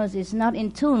someone else is not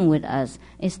in tune with us,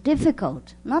 it's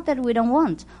difficult. Not that we don't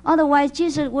want. Otherwise,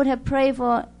 Jesus would have prayed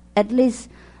for at least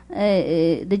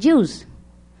the Jews.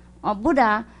 Or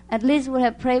Buddha at least would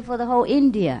have prayed for the whole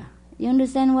India. You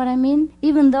understand what I mean?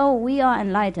 Even though we are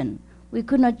enlightened, we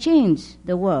could not change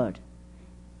the world.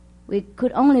 We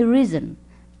could only reason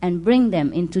and bring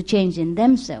them into change in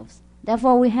themselves.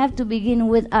 Therefore, we have to begin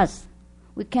with us.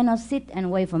 We cannot sit and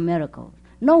wait for miracles.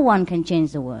 No one can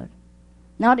change the world.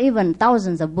 Not even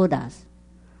thousands of Buddhas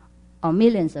or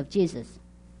millions of Jesus.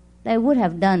 They would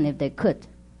have done if they could.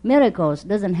 Miracles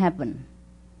doesn't happen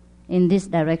in this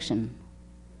direction.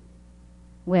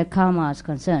 Where karma is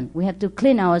concerned, we have to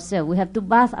clean ourselves, we have to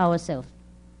bath ourselves,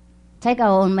 take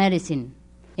our own medicine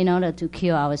in order to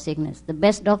cure our sickness. The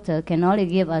best doctor can only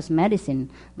give us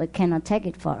medicine, but cannot take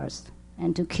it for us,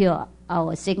 and to cure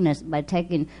our sickness by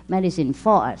taking medicine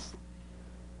for us.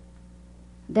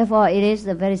 Therefore, it is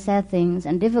a very sad thing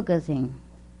and difficult thing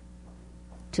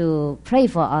to pray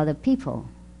for other people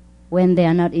when they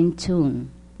are not in tune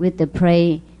with the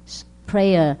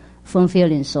prayer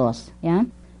fulfilling source. Yeah.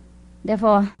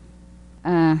 Therefore,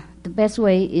 the best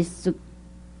way is to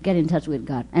get in touch with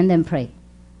God and then pray.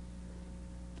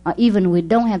 Or even we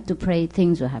don't have to pray,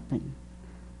 things will happen.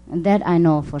 And that I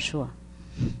know for sure.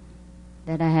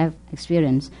 That I have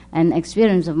experience. And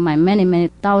experience of my many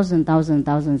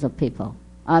thousands of people,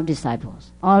 of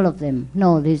disciples. All of them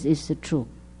know this is the truth.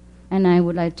 And I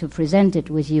would like to present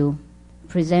it with you,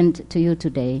 present to you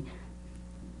today,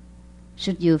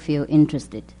 should you feel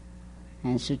interested.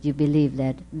 And should you believe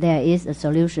that there is a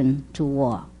solution to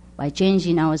war by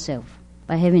changing ourselves,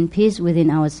 by having peace within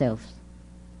ourselves,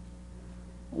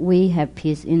 we have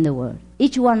peace in the world.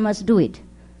 Each one must do it.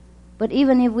 But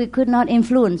even if we could not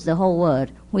influence the whole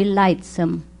world, we light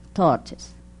some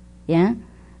torches. Yeah?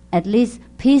 At least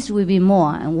peace will be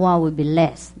more and war will be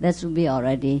less. That will be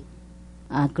already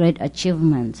a great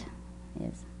achievement.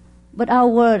 Yes. But our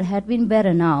world had been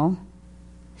better now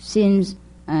since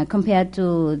compared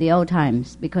to the old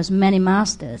times, because many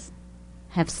masters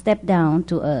have stepped down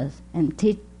to earth and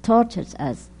taught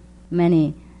us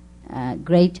many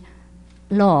great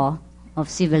law of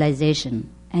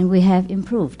civilization, and we have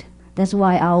improved. That's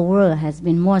why our world has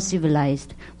been more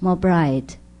civilized, more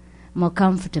bright, more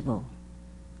comfortable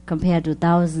compared to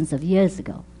thousands of years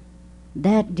ago.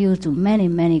 That due to many,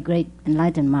 many great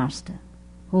enlightened masters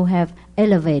who have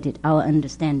elevated our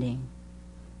understanding.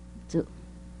 So,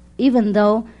 even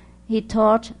though he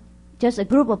taught just a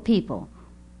group of people,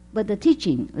 but the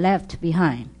teaching left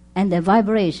behind, and the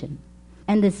vibration,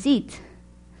 and the seed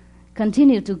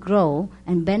continue to grow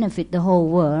and benefit the whole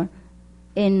world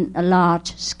in a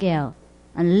large scale,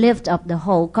 and lift up the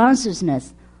whole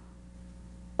consciousness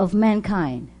of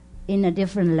mankind in a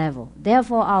different level.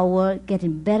 Therefore, our world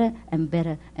getting better and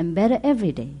better and better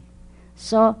every day.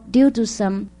 So, due to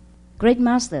some great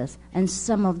masters and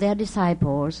some of their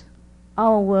disciples,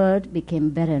 our world became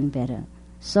better and better.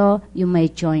 So, you may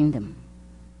join them.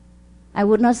 I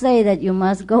would not say that you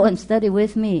must go and study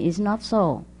with me. It's not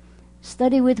so.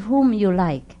 Study with whom you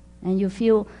like, and you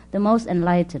feel the most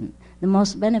enlightened, the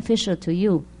most beneficial to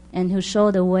you, and who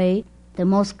show the way the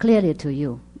most clearly to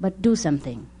you. But do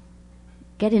something.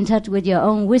 Get in touch with your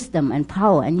own wisdom and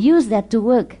power, and use that to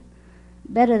work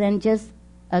better than just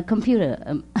a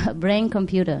computer, a brain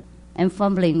computer, and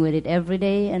fumbling with it every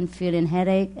day and feeling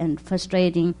headache and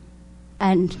frustrating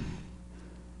and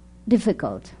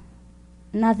difficult.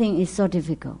 Nothing is so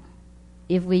difficult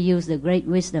if we use the great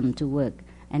wisdom to work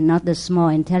and not the small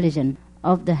intelligence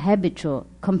of the habitual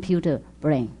computer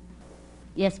brain.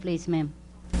 Yes, please, ma'am.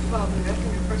 Well, I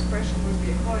think the first question would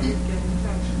be how do you get in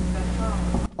touch with that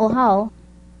power? Oh, how?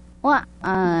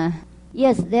 Well,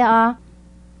 yes, there are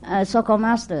so-called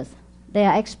masters. They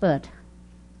are expert.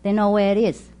 They know where it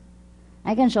is.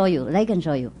 I can show you. They can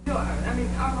show you. No, I mean,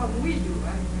 how come we do?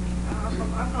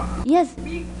 I'm not. Yes.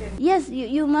 We can. Yes,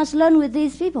 you must learn with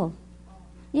these people.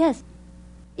 Yes.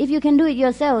 If you can do it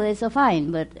yourself, it's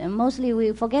fine, but mostly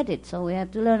we forget it, so we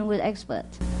have to learn with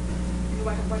experts.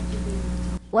 What to do?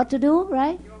 What to do,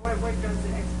 right? What does the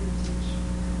expert teach?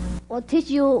 Or teach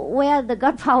you where the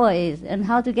God power is and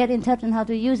how to get in touch and how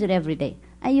to use it every day.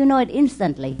 And you know it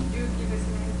instantly. Do you give us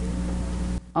an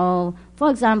idea? Oh, for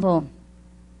example,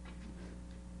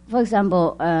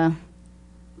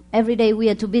 every day we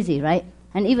are too busy, right?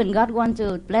 And even God wants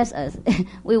to bless us.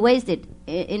 We waste it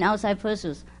in outside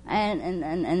pursuits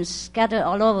and scatter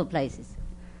all over places.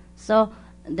 So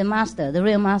the master, the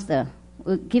real master,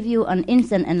 will give you an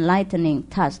instant enlightening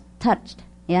taste,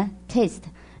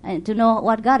 and to know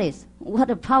what God is, what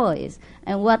the power is,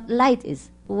 and what light is,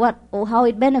 how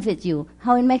it benefits you,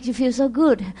 how it makes you feel so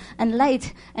good and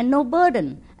light and no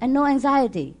burden and no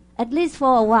anxiety, at least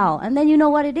for a while, and then you know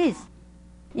what it is.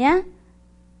 Yeah?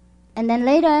 And then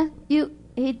later,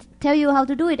 he tell you how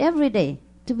to do it every day,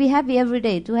 to be happy every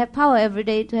day, to have power every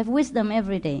day, to have wisdom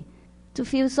every day, to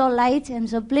feel so light and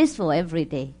so blissful every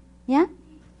day. Yeah?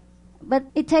 But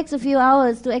it takes a few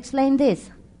hours to explain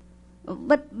this.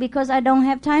 But because I don't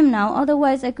have time now,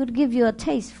 otherwise I could give you a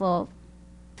taste for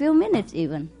a few minutes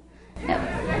even.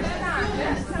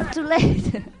 Too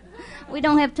late. We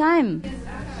don't have time.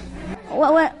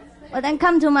 Well, then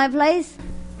come to my place.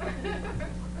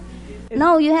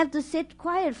 No, you have to sit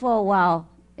quiet for a while,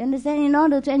 understand, in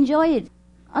order to enjoy it.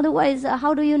 Otherwise,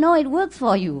 how do you know it works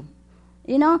for you?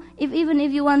 You know, even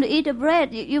if you want to eat a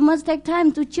bread, you must take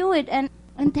time to chew it and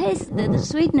taste the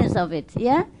sweetness of it,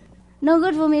 yeah? No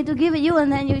good for me to give it you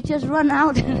and then you just run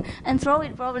out and throw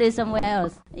it probably somewhere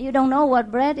else. You don't know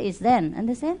what bread is then,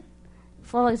 understand?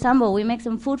 For example, we make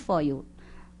some food for you.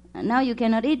 And now you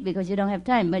cannot eat because you don't have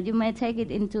time, but you may take it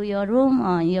into your room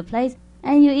or in your place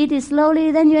and you eat it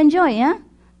slowly, then you enjoy, yeah?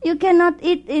 You cannot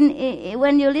eat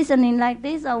when you're listening like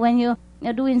this or when you're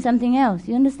doing something else,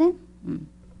 you understand?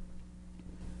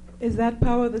 Is that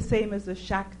power the same as the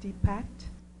Shakti Pact?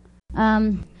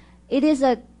 It is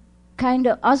a kind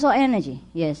of also energy,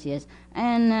 yes.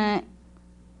 And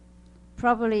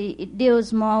probably it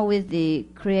deals more with the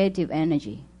creative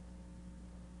energy.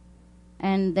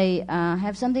 And they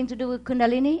have something to do with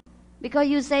Kundalini. Because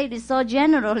you say it so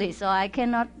generally, so I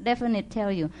cannot definitely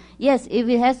tell you. Yes, if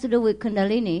it has to do with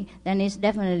Kundalini, then it's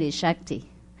definitely Shakti.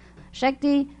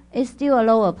 Shakti is still a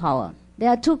lower power. There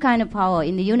are two kinds of power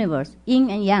in the universe,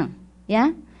 Yin and Yang.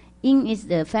 Yeah? Yin is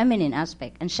the feminine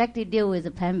aspect, and Shakti deals with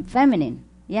the feminine.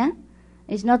 Yeah?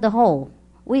 It's not the whole.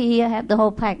 We here have the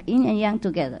whole pack, yin and yang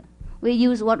together. We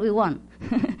use what we want.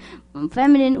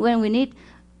 Feminine when we need,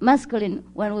 masculine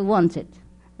when we want it.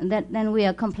 And then we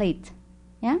are complete.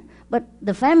 Yeah? But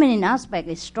the feminine aspect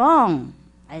is strong,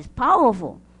 it's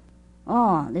powerful.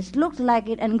 Oh, this looks like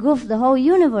it engulfs the whole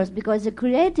universe because it's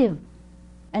creative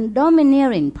and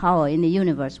domineering power in the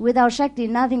universe. Without Shakti,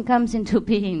 nothing comes into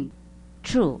being.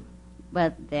 True.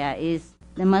 But there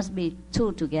must be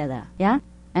two together. Yeah?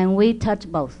 And we touch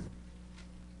both.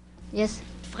 Yes?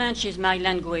 French is my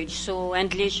language, so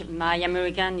English, my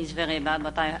American is very bad,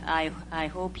 but I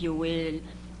hope you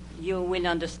will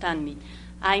understand me.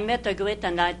 I met a great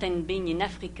enlightened being in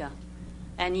Africa,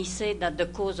 and he said that the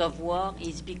cause of war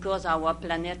is because our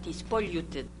planet is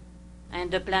polluted,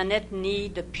 and the planet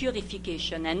needs a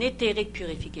purification, an etheric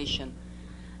purification.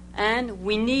 And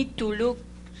we need to look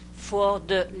for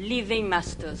the living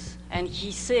masters. And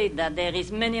he said that there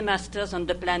is many masters on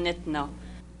the planet now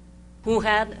who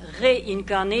had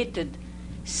reincarnated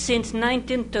since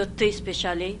 1930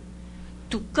 especially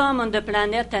to come on the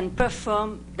planet and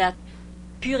perform that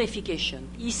purification.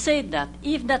 He said that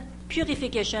if that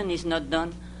purification is not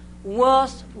done,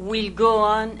 wars will go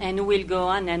on and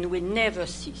will never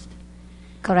cease.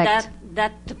 Correct.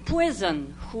 That the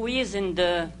poison who is in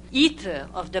the ether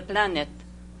of the planet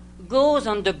goes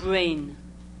on the brain,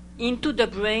 into the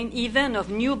brain even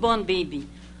of newborn baby.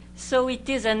 So it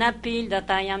is an appeal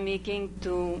that I am making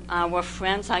to our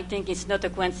friends. I think it's not a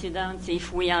coincidence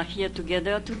if we are here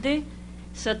together today.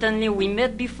 Certainly we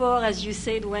met before, as you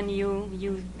said, when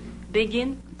you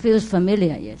begin. Feels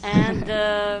familiar, yes.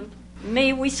 And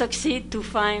may we succeed to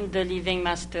find the living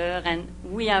master, and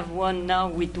we have one now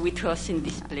with us in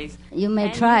this place. You may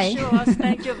and try. You show us.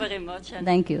 Thank you very much.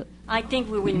 Thank you. I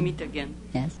think we will meet again.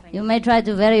 Yes. You may try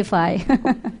to verify.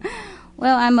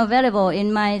 Well, I'm available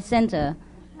in my center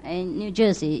in New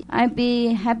Jersey. I'd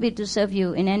be happy to serve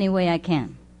you in any way I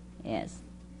can. Yes.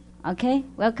 Okay,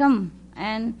 welcome,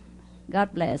 and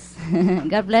God bless.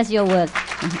 God bless your work.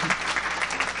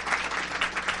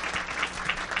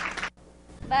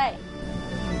 Bye.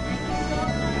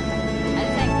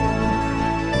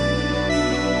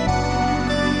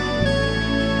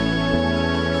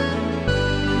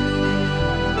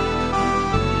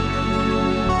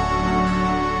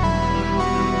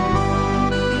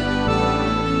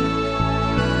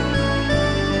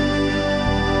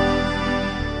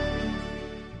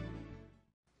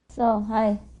 So,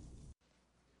 hi.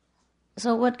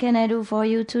 So what can I do for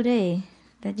you today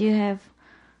that you have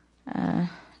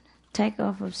take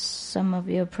off of some of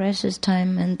your precious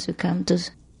time and to come to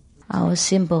our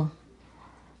simple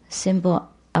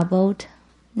abode?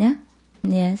 Yeah?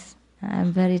 Yes.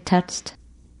 I'm very touched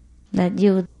that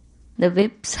you, the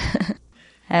VIPs,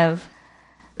 have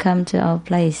come to our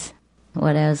place.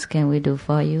 What else can we do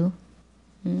for you?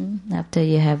 After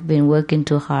you have been working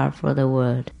too hard for the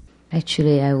world.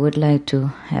 Actually, I would like to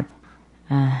have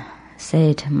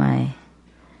said my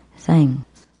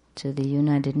thanks to the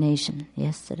United Nations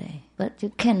yesterday. But you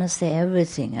cannot say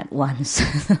everything at once.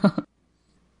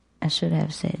 I should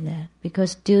have said that.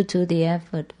 Because due to the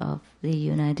effort of the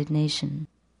United Nations,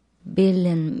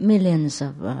 millions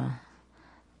of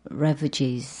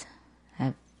refugees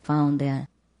have found their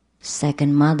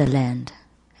second motherland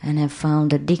and have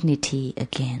found the dignity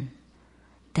again.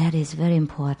 That is very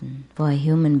important for a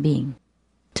human being,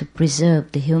 to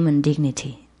preserve the human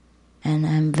dignity. And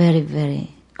I'm very,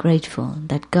 very grateful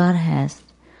that God has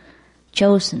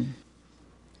chosen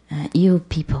you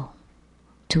people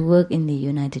to work in the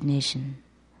United Nations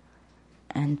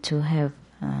and to have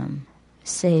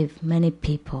saved many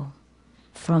people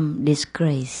from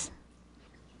disgrace.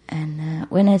 And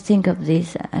when I think of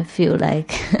this, I feel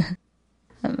like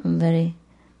I'm very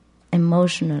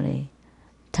emotionally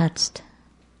touched.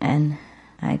 And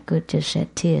I could just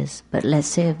shed tears, but let's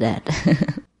save that.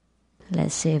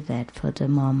 Let's save that for the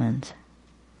moment.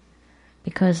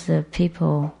 Because the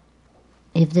people,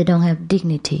 if they don't have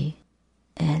dignity,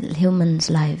 a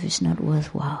human's life is not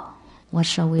worthwhile. What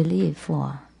shall we live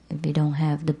for if we don't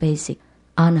have the basic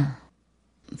honor,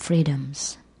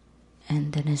 freedoms,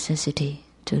 and the necessity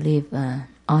to live an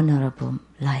honorable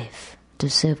life, to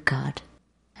serve God,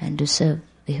 and to serve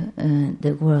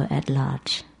the world at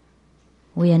large?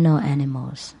 We are no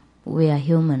animals. We are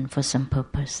human for some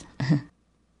purpose.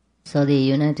 So the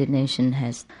United Nations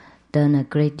has done a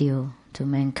great deal to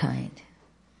mankind.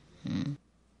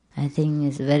 I think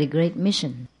it's a very great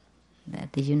mission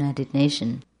that the United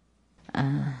Nations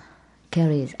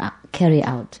carry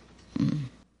out.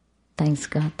 Thanks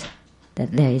God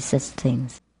that there is such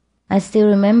things. I still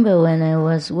remember when I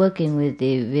was working with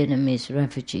the Vietnamese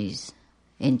refugees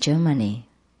in Germany,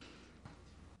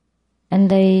 and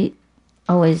they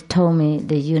always told me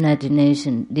the United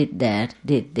Nations did that,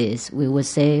 did this. We were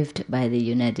saved by the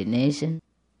United Nations.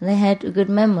 They had a good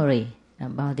memory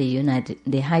about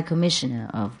the High Commissioner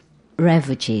of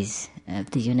Refugees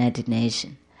of the United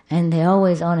Nations. And they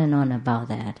always on and on about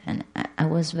that. And I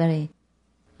was very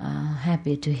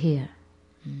happy to hear.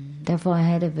 Therefore, I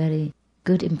had a very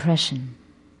good impression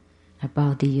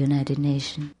about the United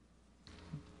Nations.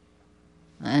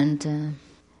 And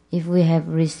if we have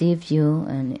received you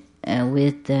and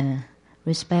with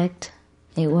respect,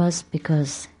 it was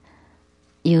because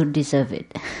you deserve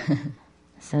it.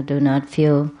 So do not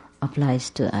feel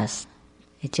obliged to us.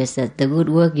 It's just that the good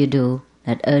work you do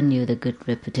that earn you the good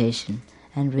reputation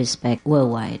and respect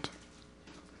worldwide.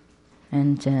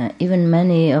 And even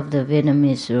many of the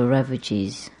Vietnamese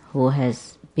refugees who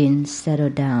has been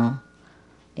settled down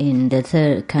in the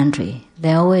third country,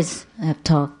 they always have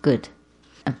talked good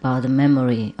about the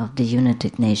memory of the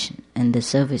United Nations and the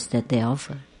service that they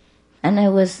offer. And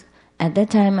at that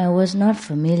time I was not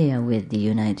familiar with the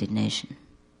United Nations.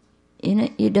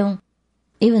 You don't,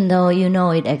 even though you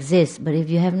know it exists, but if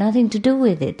you have nothing to do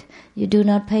with it, you do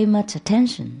not pay much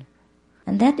attention.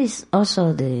 And that is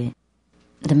also the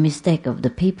mistake of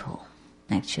the people.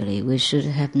 Actually, we should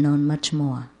have known much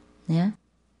more,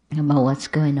 about what's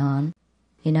going on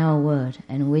in our world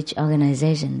and which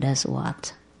organization does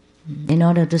what, in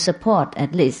order to support,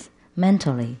 at least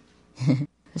mentally.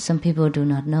 Some people do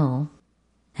not know,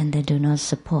 and they do not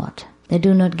support. They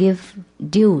do not give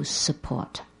due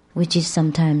support, which is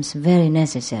sometimes very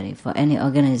necessary for any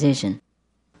organization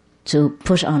to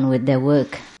push on with their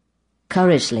work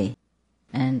courageously,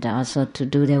 and also to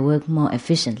do their work more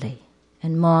efficiently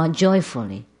and more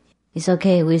joyfully. It's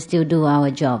okay, we still do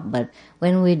our job, but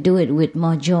when we do it with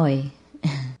more joy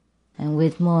and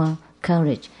with more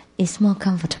courage, it's more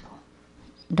comfortable.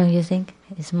 Don't you think?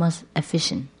 It's more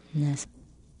efficient. Yes.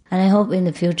 And I hope in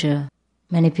the future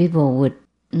many people would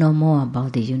know more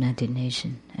about the United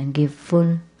Nations and give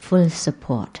full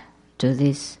support to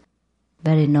this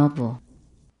very noble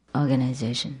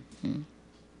organization.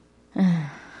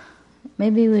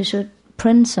 Maybe we should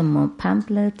print some more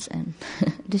pamphlets and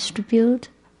distribute,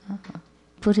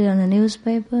 put it on the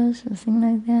newspapers, something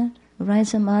like that, write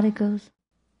some articles,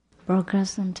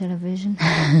 broadcast on television.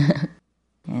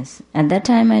 Yes. At that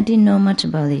time I didn't know much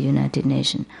about the United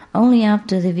Nations. Only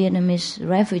after the Vietnamese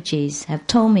refugees have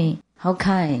told me how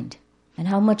kind and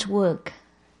how much work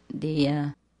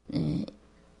the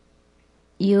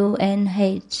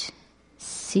UNHCR,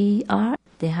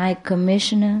 the High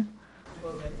Commissioner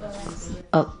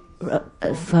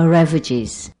for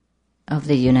Refugees of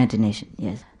the United Nations,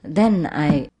 yes. Then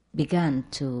I began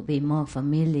to be more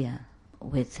familiar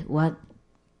with what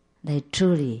they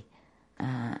truly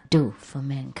do for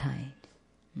mankind.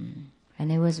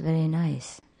 And it was very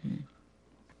nice.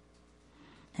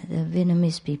 The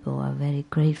Vietnamese people are very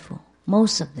grateful.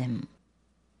 Most of them,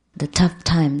 the tough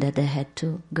time that they had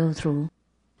to go through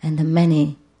and the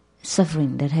many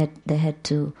suffering that they had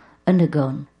to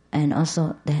undergo, and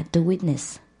also they had to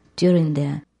witness during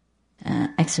their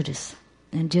exodus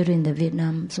and during the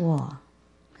Vietnam War.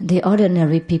 The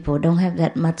ordinary people don't have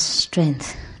that much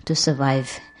strength to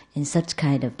survive in such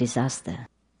kind of disaster.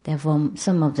 Therefore,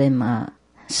 some of them are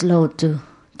slow to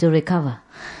recover.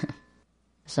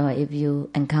 So if you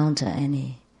encounter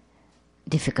any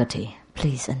difficulty,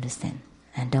 please understand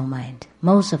and don't mind.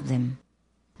 Most of them,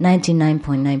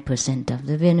 99.9% of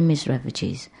the Vietnamese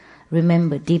refugees,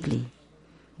 remember deeply,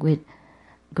 with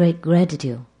great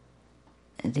gratitude,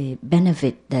 the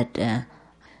benefit that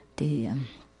the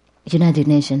United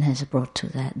Nations has brought to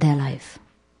their life.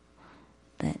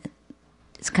 That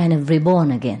it's kind of reborn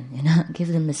again, give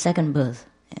them a second birth,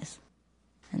 yes.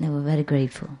 And they were very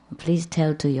grateful. Please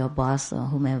tell to your boss or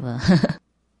whomever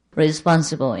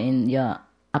responsible in your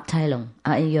abteilung,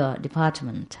 in your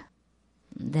department,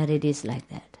 that it is like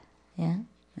that,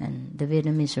 And the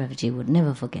Vietnamese refugee would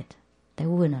never forget. They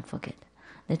will not forget.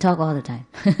 They talk all the time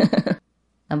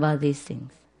about these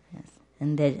things, yes.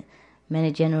 And that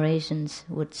many generations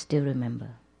would still remember.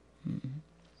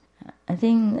 I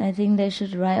think they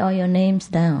should write all your names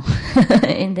down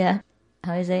in their,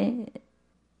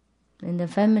 in the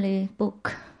family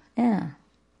book. Yeah.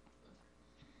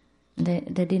 They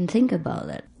didn't think about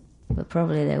that, but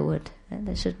probably they would.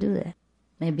 They should do that.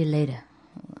 Maybe later,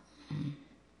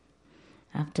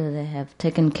 after they have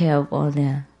taken care of all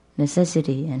their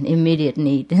necessity and immediate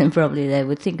need, then probably they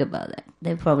would think about that.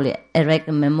 They probably erect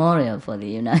a memorial for the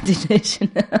United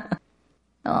Nations.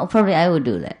 Oh, probably I would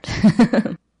do that.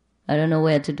 I don't know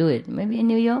where to do it. Maybe in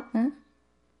New York, huh?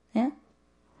 Yeah?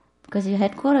 Because your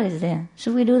headquarters is there.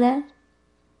 Should we do that?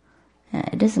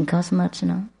 It doesn't cost much,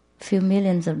 few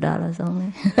millions of dollars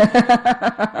only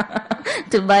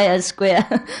to buy a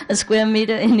square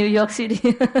meter in New York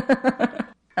City.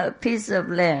 A piece of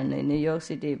land in New York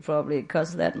City probably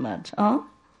costs that much. Oh,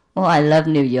 I love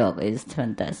New York. It's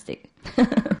fantastic.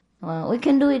 Well, we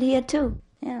can do it here too.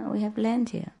 Yeah, we have land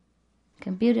here. You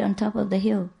can build it on top of the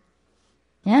hill.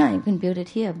 Yeah, you can build it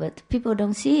here, but people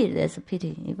don't see it. That's a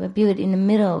pity. If I build it in the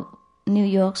middle of New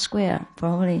York Square,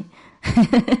 probably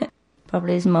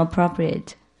it's more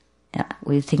appropriate. Yeah,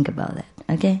 we think about that,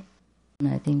 okay? And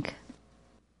I think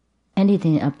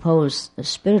anything oppose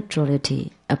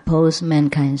spirituality, oppose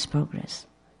mankind's progress.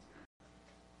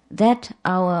 That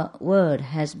our world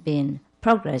has been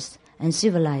progressed and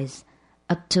civilized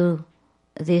up to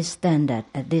this standard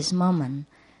at this moment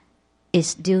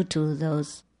is due to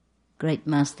those great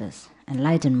masters,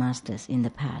 enlightened masters in the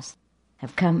past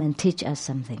have come and teach us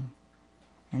something,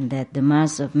 and that the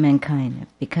mass of mankind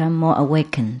have become more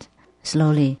awakened.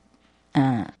 Slowly,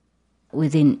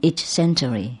 within each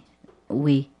century,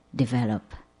 we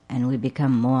develop and we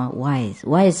become more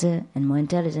wiser and more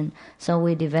intelligent. So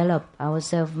we develop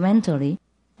ourselves mentally,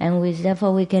 and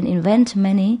therefore we can invent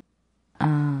many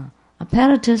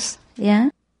apparatus,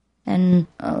 and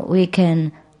we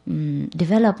can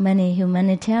develop many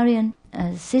humanitarian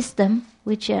system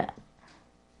which are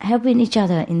helping each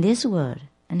other in this world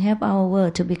and help our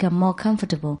world to become more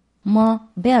comfortable, more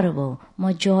bearable,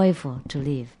 more joyful to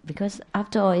live. Because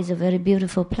after all, it's a very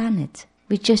beautiful planet.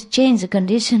 We just change the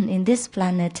condition in this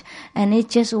planet, and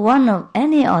it's just one of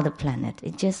any other planet.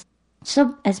 It's just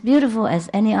so as beautiful as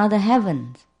any other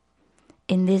heaven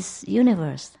in this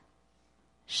universe.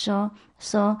 So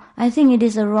I think it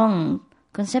is a wrong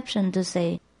conception to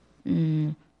say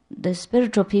the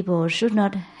spiritual people should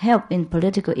not help in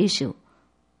political issue.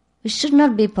 We should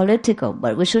not be political,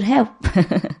 but we should help.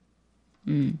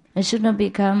 We should not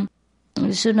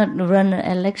run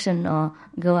an election or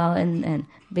go out and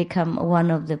become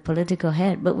one of the political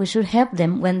head, but we should help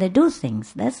them when they do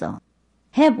things, that's all.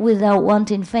 Help without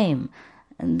wanting fame,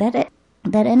 and that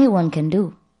anyone can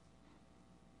do.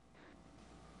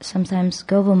 Sometimes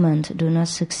government do not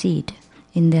succeed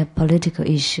in their political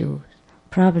issues,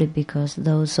 probably because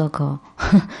those so-called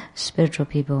spiritual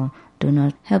people do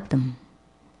not help them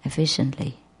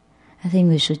efficiently. I think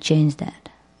we should change that.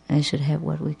 We should help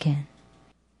what we can.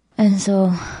 And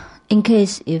so, in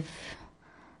case if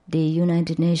the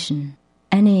United Nations,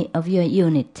 any of your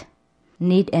unit,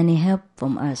 need any help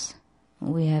from us,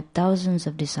 we have thousands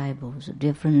of disciples of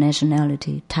different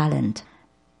nationality, talent,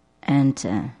 and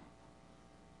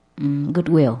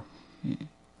goodwill.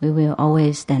 We will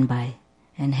always stand by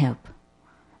and help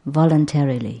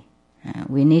voluntarily.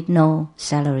 We need no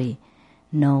salary,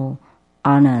 no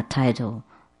honor title,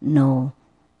 no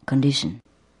condition.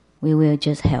 We will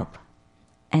just help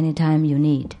anytime you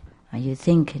need or you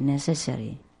think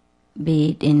necessary,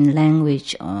 be it in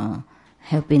language or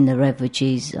helping the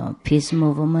refugees or peace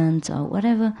movements or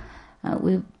whatever.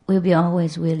 We'll be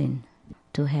always willing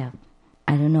to help.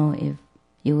 I don't know if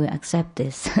you will accept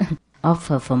this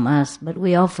offer from us, but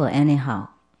we offer anyhow.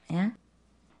 Yeah.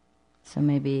 So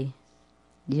maybe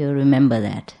you remember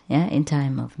that. Yeah, in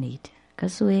time of need,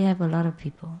 because we have a lot of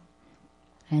people,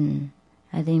 and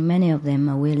I think many of them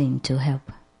are willing to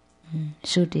help,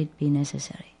 should it be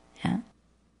necessary. Yeah.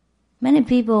 Many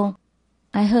people,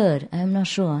 I heard, I'm not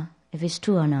sure if it's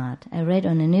true or not, I read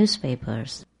on the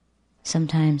newspapers some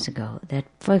times ago that,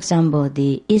 for example,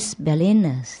 the East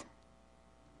Berliners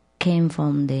came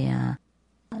from the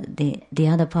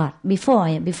other part.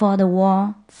 Before the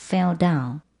war fell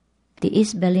down, the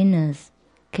East Berliners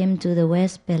came to the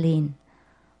West Berlin,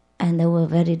 and they were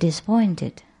very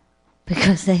disappointed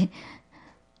because they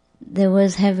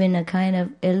was having a kind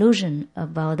of illusion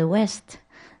about the West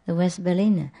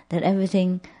Berliner, that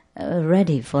everything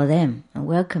ready for them and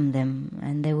welcome them,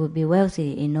 and they would be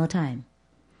wealthy in no time.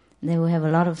 They will have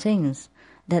a lot of things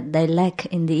that they lack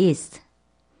in the East.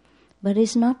 But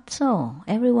it's not so.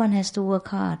 Everyone has to work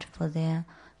hard for their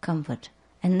comfort.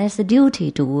 And that's a duty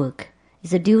to work.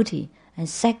 It's a duty, a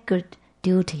sacred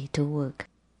duty to work.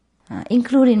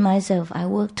 Including myself, I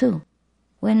work too.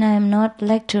 When I'm not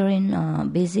lecturing or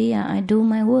busy, I do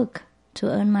my work to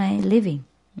earn my living.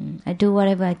 I do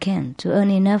whatever I can to earn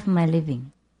enough my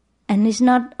living. And it's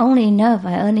not only enough,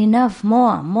 I earn enough,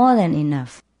 more than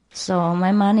enough. So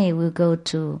my money will go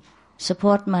to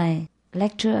support my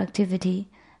lecture activity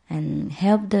and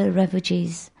help the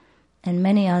refugees and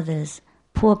many others,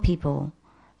 poor people,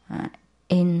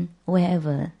 in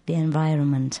wherever the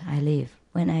environment I live,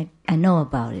 when I know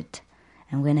about it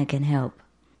and when I can help.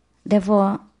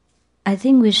 Therefore, I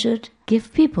think we should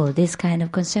give people this kind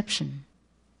of conception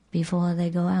before they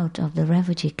go out of the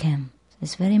refugee camp.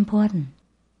 It's very important.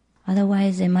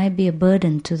 Otherwise, they might be a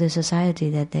burden to the society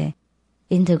that they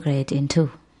integrate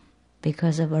into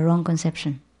because of a wrong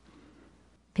conception.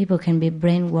 People can be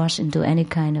brainwashed into any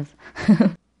kind of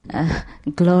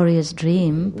glorious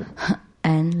dream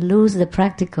and lose the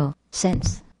practical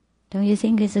sense. Don't you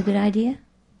think it's a good idea?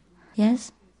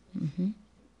 Yes? Mm-hmm.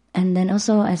 And then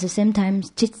also at the same time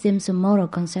teach them some moral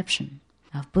conception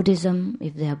of Buddhism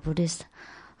if they are Buddhist,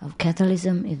 of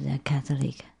Catholicism if they are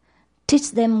Catholic.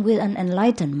 Teach them with an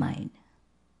enlightened mind.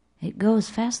 It goes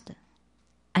faster.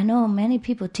 I know many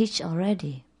people teach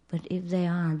already, but if they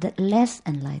are that less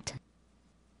enlightened,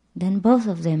 then both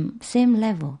of them, same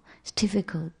level, it's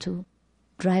difficult to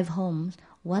drive home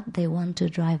what they want to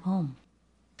drive home.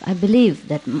 I believe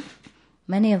that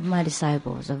many of my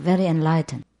disciples are very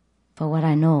enlightened for what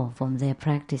I know from their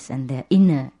practice and their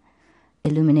inner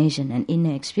illumination and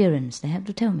inner experience. They have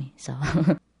to tell me. So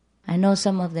I know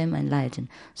some of them enlightened.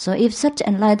 So if such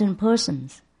enlightened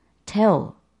persons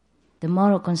tell the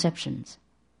moral conceptions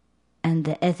and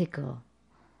the ethical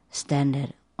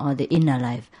standard or the inner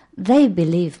life, they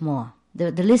believe more.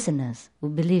 The listeners will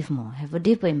believe more, have a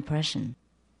deeper impression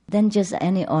than just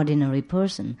any ordinary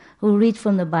person who read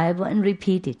from the Bible and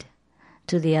repeat it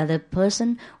to the other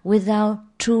person without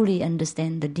truly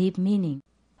understand the deep meaning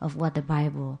of what the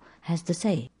Bible has to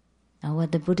say or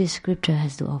what the Buddhist scripture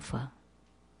has to offer.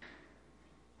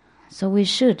 So we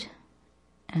should,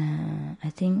 I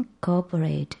think,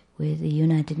 cooperate with the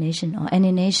United Nations or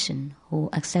any nation who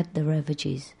accept the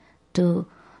refugees to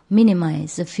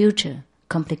minimize the future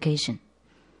complication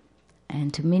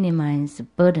and to minimize the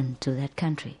burden to that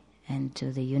country and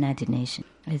to the United Nations.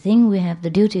 I think we have the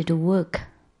duty to work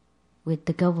with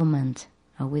the government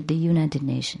or with the United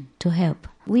Nations to help.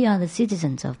 We are the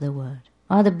citizens of the world.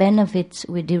 All the benefits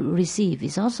we receive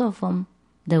is also from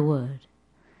the world.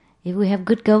 If we have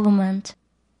good government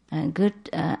and good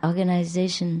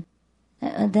organization,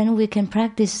 then we can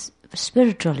practice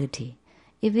spirituality.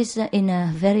 If it's in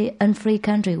a very unfree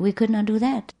country, we could not do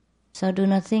that. So do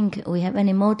not think we have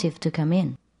any motive to come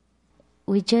in.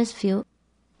 We just feel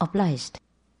obliged.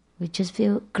 We just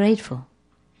feel grateful.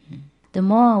 The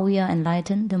more we are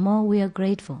enlightened, the more we are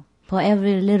grateful for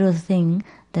every little thing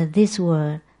that this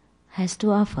world has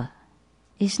to offer.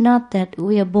 It's not that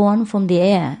we are born from the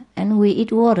air and we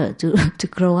eat water to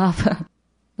grow up.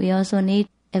 We also need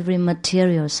every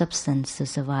material substance to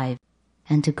survive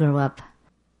and to grow up.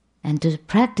 And to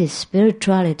practice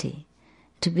spirituality,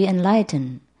 to be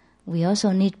enlightened, we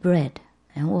also need bread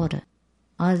and water.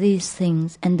 All these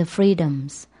things and the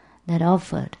freedoms that are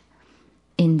offered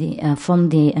in the from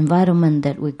the environment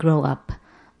that we grow up,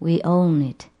 we own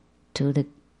it to the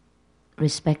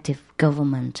respective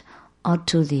government or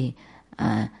to the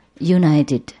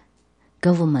united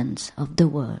governments of the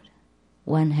world.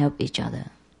 One help each other.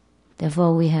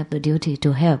 Therefore, we have the duty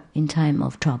to help in time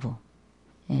of trouble.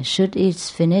 And should it's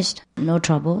finished, no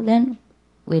trouble, then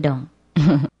we don't.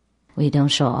 We don't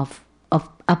show off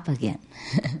up again.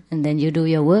 And then you do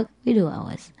your work, we do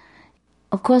ours.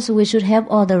 Of course, we should help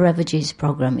all the refugees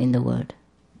program in the world.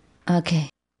 Okay.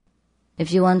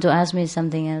 If you want to ask me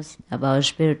something else about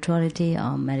spirituality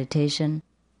or meditation,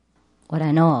 what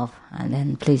I know of, and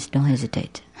then please don't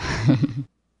hesitate.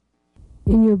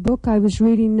 In your book I was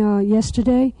reading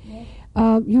yesterday,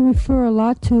 you refer a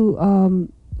lot to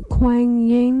Kuan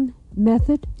Yin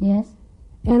method. Yes.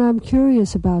 And I'm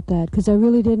curious about that because I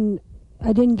really didn't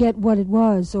get what it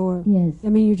was, or yes. I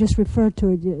mean, you just referred to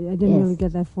it. I didn't really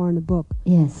get that far in the book.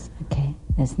 Yes. Okay,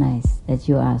 that's nice that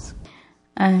you asked.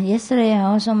 Yesterday I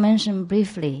also mentioned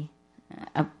briefly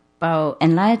about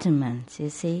enlightenment. You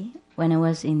see, when I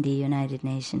was in the United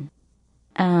Nations,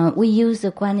 we use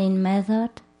the Kuan Yin method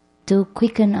to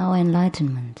quicken our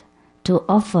enlightenment, to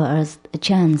offer us a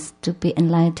chance to be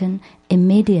enlightened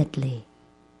immediately.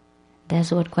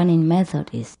 That's what Kuan Yin method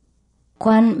is.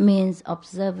 Kuan means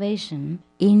observation,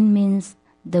 Yin means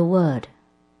the word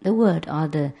or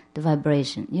the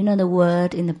vibration. You know the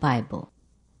word in the Bible.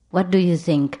 What do you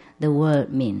think the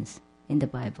word means in the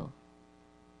Bible?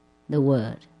 The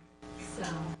word.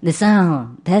 Sound. The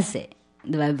sound, that's it.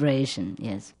 The vibration,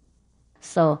 yes.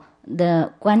 So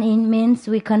the Kuan Yin means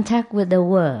we contact with the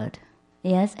word,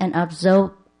 yes, and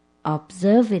observe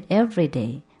it every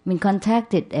day. We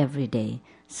contact it every day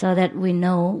so that we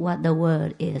know what the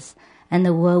word is. And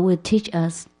the word will teach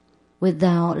us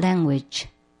without language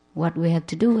what we have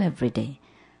to do every day.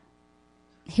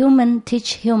 Human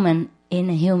teach human in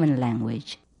a human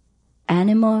language.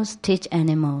 Animals teach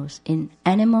animals in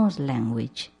animals'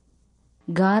 language.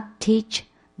 God teach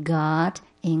God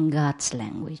in God's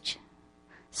language.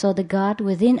 So the God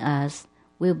within us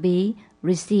will be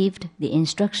received the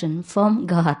instruction from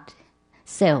God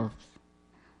self.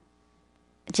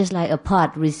 Just like a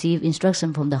part receives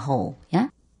instruction from the whole, yeah?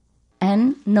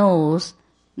 And knows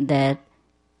that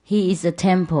he is the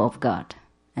temple of God.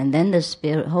 And then the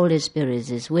Spirit, Holy Spirit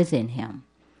is within him.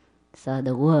 So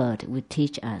the Word will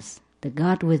teach us, the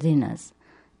God within us,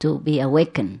 to be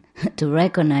awakened, to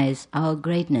recognize our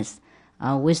greatness,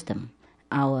 our wisdom,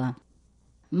 our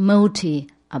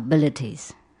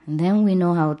multi-abilities. And then we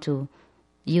know how to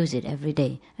use it every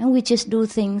day. And we just do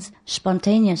things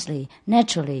spontaneously,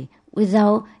 naturally,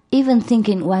 without even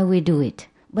thinking why we do it.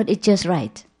 But it's just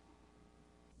right.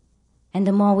 And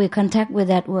the more we contact with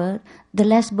that word, the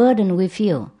less burden we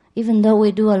feel. Even though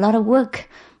we do a lot of work,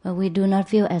 but we do not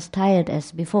feel as tired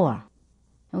as before.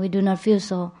 And we do not feel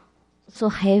so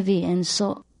heavy and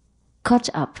so caught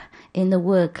up in the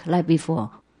work like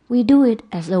before. We do it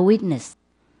as a witness.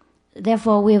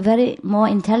 Therefore, we are very more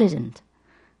intelligent.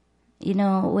 You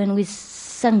know, when we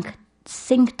sink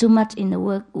too much in the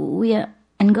work, we are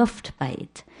engulfed by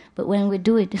it. But when we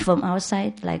do it from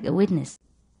outside, like a witness,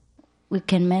 we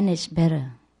can manage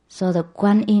better. So the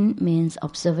Kuan Yin means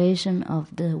observation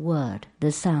of the word,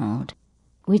 the sound,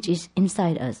 which is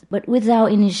inside us. But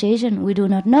without initiation, we do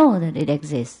not know that it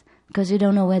exists, because we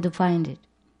don't know where to find it,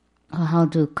 or how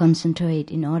to concentrate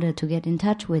in order to get in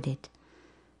touch with it.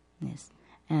 Yes.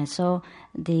 So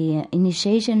the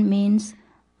initiation means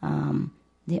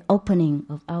the opening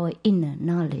of our inner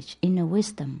knowledge, inner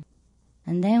wisdom.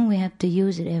 And then we have to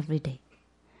use it every day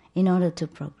in order to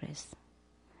progress,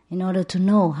 in order to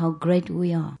know how great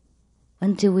we are,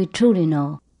 until we truly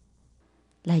know,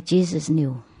 like Jesus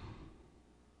knew.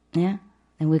 Yeah?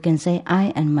 And we can say,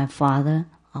 I and my Father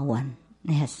are one.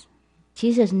 Yes.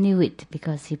 Jesus knew it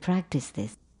because he practiced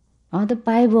this. Or the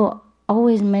Bible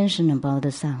always mentions about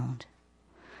the sound.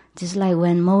 Just like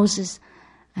when Moses,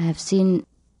 I have seen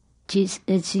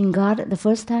God the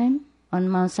first time on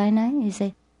Mount Sinai, he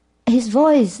said, his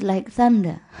voice like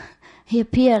thunder. He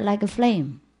appeared like a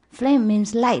flame. Flame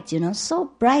means light, so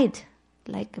bright,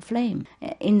 like a flame.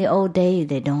 In the old day,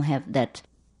 they don't have that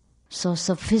so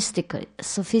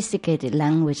sophisticated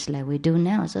language like we do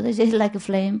now. So they say like a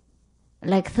flame,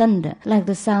 like thunder, like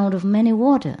the sound of many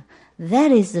water.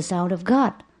 That is the sound of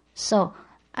God. So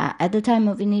at the time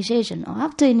of initiation or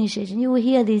after initiation, you will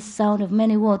hear the sound of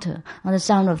many water or the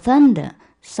sound of thunder,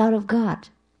 sound of God,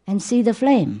 and see the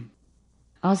flame.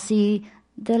 Or see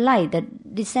the light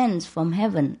that descends from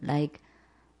heaven like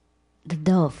the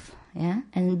dove, yeah,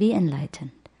 and be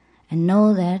enlightened. And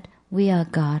know that we are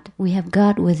God, we have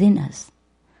God within us.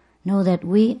 Know that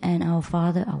we and our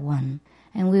Father are one,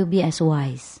 and we'll be as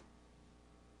wise,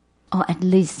 or at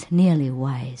least nearly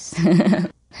wise.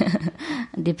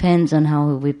 Depends on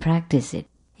how we practice it,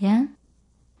 yeah?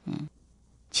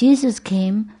 Jesus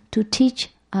came to teach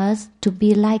us to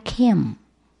be like him,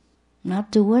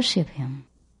 not to worship him.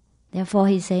 Therefore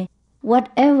he said,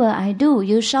 whatever I do,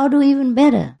 you shall do even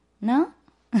better. No?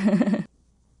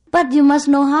 But you must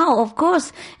know how, of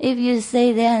course. If you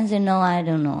say there and say, no, I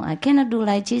don't know, I cannot do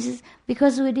like Jesus,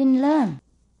 because we didn't learn.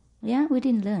 Yeah, we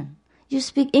didn't learn. You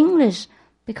speak English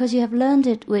because you have learned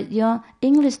it with your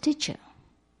English teacher.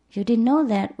 You didn't know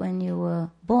that when you were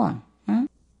born. Huh?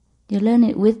 You learn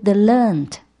it with the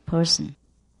learned person.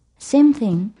 Same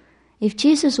thing. If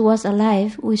Jesus was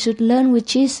alive, we should learn with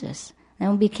Jesus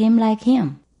and we became like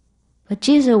him. But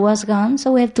Jesus was gone,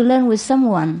 so we have to learn with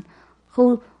someone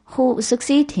who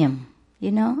succeed him,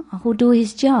 who do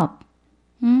his job.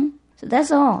 So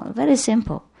that's all, very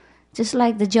simple. Just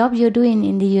like the job you're doing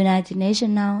in the United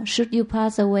Nations now, should you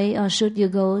pass away or should you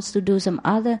go to do some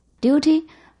other duty,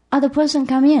 other person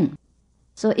come in.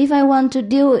 So if I want to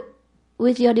deal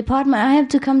with your department, I have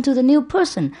to come to the new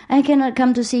person. I cannot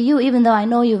come to see you even though I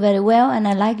know you very well and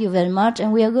I like you very much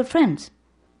and we are good friends.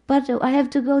 But I have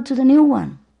to go to the new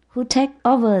one who take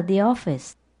over the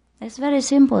office. That's very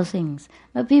simple things.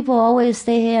 But people always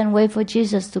stay here and wait for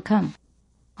Jesus to come.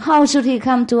 How should he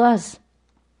come to us?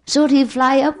 Should he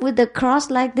fly up with the cross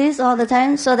like this all the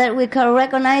time so that we can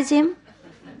recognize him?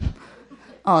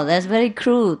 Oh, that's very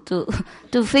cruel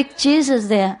to fix Jesus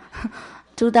there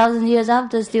 2,000 years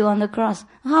after, still on the cross.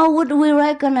 How would we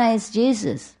recognize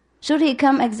Jesus? Should he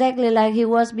come exactly like he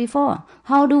was before?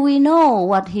 How do we know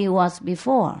what he was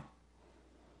before?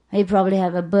 He probably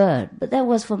had a bird, but that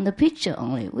was from the picture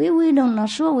only. We don't not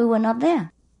sure, we were not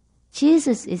there.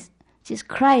 Jesus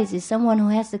Christ is someone who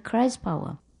has the Christ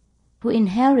power, who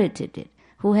inherited it,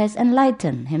 who has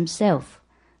enlightened himself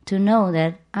to know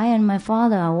that I and my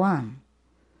Father are one.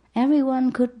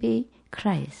 Everyone could be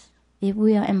Christ if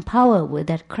we are empowered with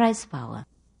that Christ power.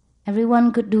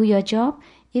 Everyone could do your job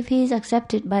if he is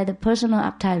accepted by the personal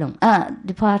Abteilung,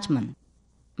 department,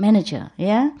 manager,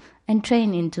 yeah? and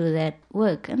train into that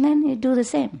work, and then you do the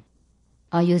same.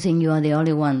 Or you think you are the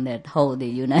only one that hold the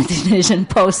United Nations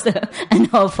poster and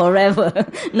hold forever?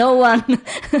 No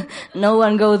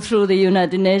one go through the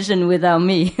United Nations without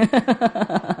me.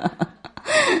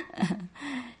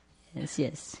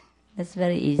 Yes, that's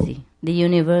very easy. The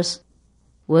universe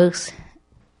works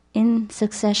in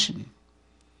succession,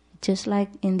 just like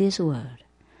in this world,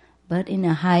 but in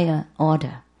a higher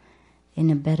order, in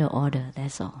a better order,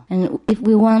 that's all. And if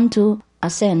we want to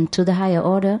ascend to the higher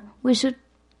order, we should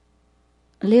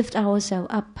lift ourselves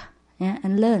up,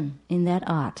 and learn in that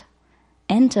art.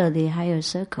 Enter the higher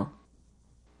circle.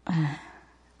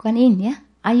 Kuan Yin, yeah?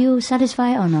 Are you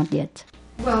satisfied or not yet?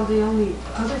 Well, the only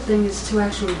other thing is to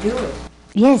actually do it.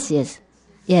 Yes. I'm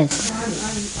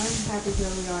happy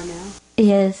where we are now.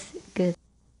 Yes, good.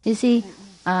 You see,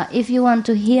 if you want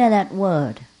to hear that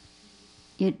word,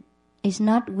 it's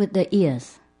not with the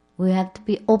ears. We have to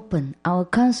be open. Our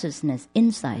consciousness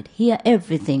inside, hear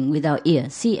everything with our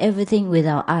ears, see everything with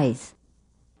our eyes.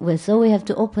 So we have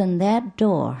to open that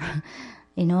door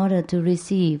in order to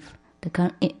receive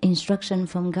the instruction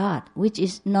from God, which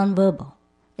is non-verbal.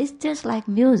 It's just like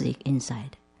music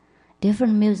inside,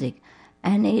 different music.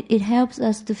 And it helps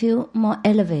us to feel more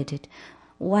elevated,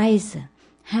 wiser,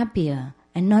 happier,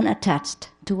 and non-attached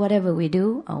to whatever we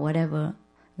do or whatever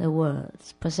the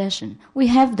world's possession. We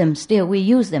have them still, we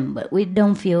use them, but we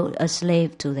don't feel a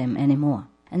slave to them anymore.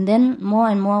 And then more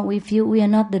and more we feel we are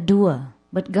not the doer,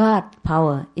 but God's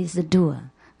power is the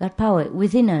doer. God's power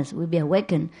within us will be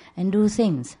awakened and do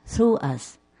things through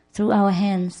us, through our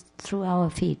hands, through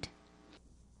our feet.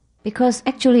 Because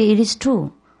actually it is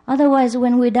true. Otherwise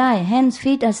when we die, hands,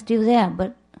 feet are still there,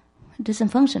 but it doesn't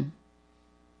function.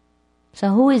 So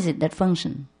who is it that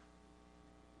functions?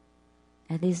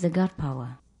 That is the God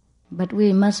power. But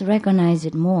we must recognize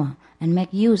it more and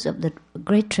make use of the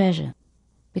great treasure.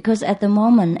 Because at the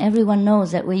moment, everyone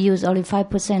knows that we use only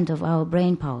 5% of our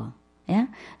brain power. Yeah?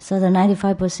 So the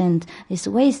 95% is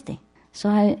wasting. So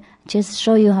I just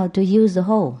show you how to use the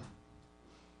whole.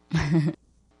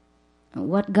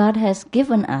 What God has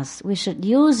given us, we should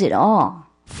use it all,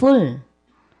 full,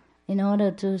 in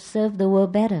order to serve the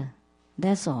world better.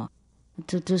 That's all.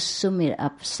 To sum it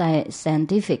up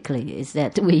scientifically is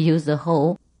that we use the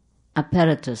whole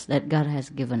apparatus that God has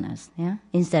given us, yeah,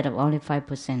 instead of only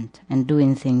 5% and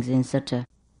doing things in such a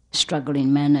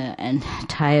struggling manner and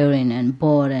tiring and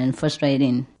bored and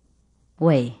frustrating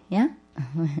way, yeah.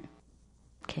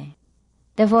 Okay.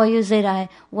 Therefore, you said,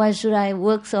 why should I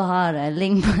work so hard? I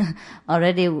link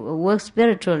already work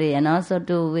spiritually and also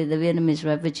do with the Vietnamese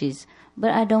refugees,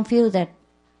 but I don't feel that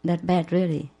bad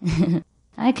really.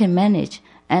 I can manage,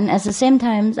 and at the same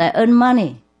time, I earn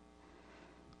money.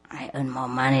 I earn more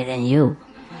money than you.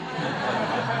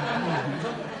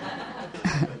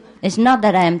 It's not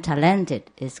that I am talented,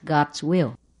 it's God's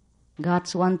will.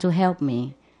 God wants to help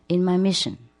me in my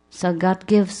mission. So God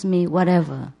gives me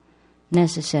whatever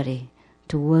necessary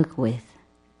to work with.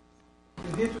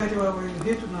 We're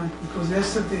here tonight because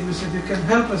yesterday you said you can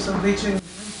help us on reaching.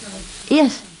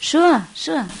 Yes, sure.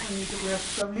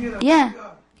 Yeah,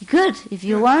 good. If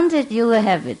you want it, you will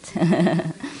have it.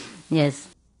 Yes.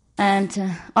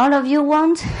 And all of you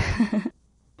want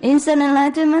instant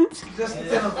enlightenment? Just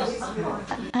 10 of us.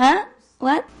 Huh?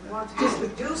 What? We want to just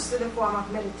reduce to the form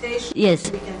of meditation. Yes.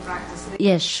 So we can practice it.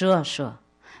 Yes, sure.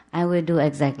 I will do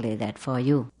exactly that for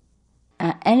you.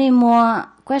 Any more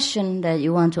question that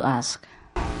you want to ask?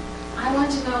 I want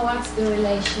to know what's the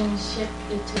relationship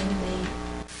between the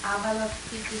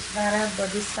Avalokiteshvara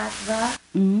Bodhisattva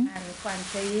and Kuan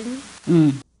Yin.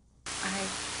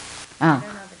 I don't know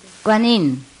the difference. Kuan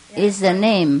Yin is the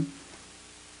name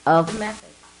of... The method,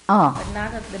 Oh, but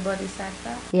not of the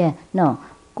Bodhisattva. yeah, no.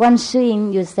 Kuan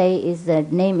Yin, you say, is the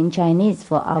name in Chinese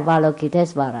for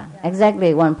Avalokiteshvara. Yeah.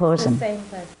 Exactly one person. The same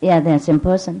person. Yeah, the same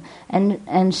person.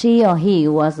 And she or he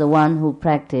was the one who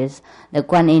practiced the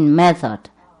Kuan Yin method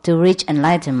to reach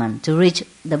enlightenment, to reach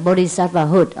the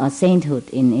bodhisattvahood or sainthood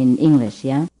in English,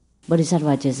 yeah?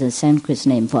 Bodhisattva is a Sanskrit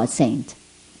name for a saint.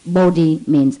 Bodhi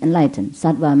means enlightened.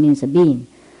 Sattva means a being.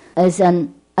 It's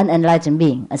an unenlightened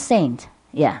being, a saint.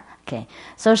 Yeah, okay.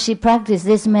 So she practiced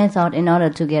this method in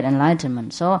order to get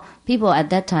enlightenment. So people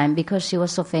at that time, because she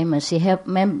was so famous, she helped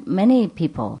many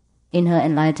people in her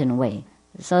enlightened way.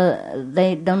 So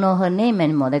they don't know her name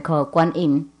anymore. They call her Kuan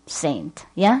Yin saint,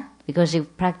 yeah? Because she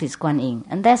practiced Kuan Yin.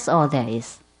 And that's all there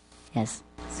is. Yes.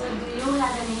 So do you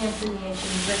have any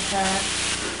affiliation with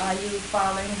her Are you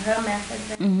following her method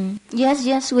then? Mm-hmm.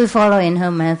 Yes, we follow in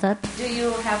her method. Do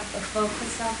you have a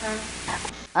focus on her?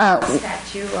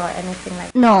 Statue or anything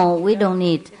like that? No, we don't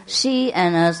need. She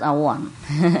and us are one.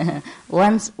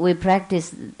 Once we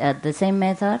practice the same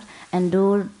method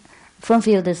and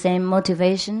fulfill the same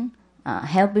motivation,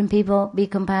 helping people, be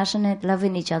compassionate,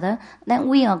 loving each other, then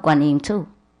we are Kuan Yin too.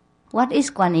 What is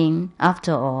Kuan Yin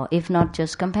after all, if not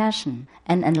just compassion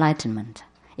and enlightenment?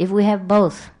 If we have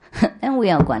both, then we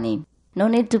are Kuan Yin. No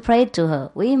need to pray to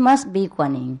her. We must be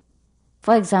Kuan Yin.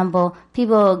 For example,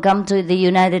 people come to the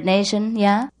United Nations,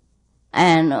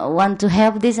 and want to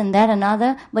help this and that and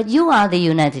other, but you are the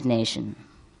United Nations.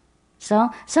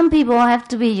 So some people have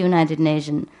to be United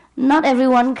Nations. Not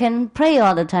everyone can pray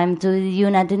all the time to the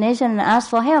United Nations and ask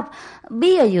for help.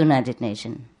 Be a United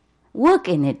Nation. Work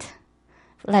in it.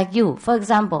 Like you, for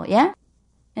example,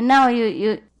 And now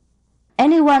you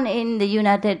anyone in the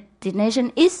United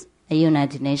Nations is a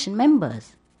United Nations member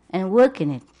and work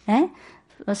in it.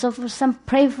 So for some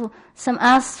pray for, some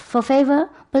ask for favor,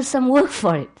 but some work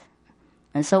for it.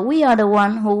 And so we are the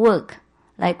one who work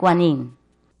like Kuan Yin.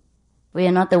 We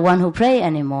are not the one who pray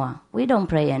anymore. We don't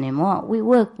pray anymore. We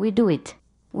work, we do it.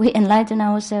 We enlighten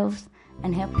ourselves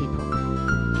and help people.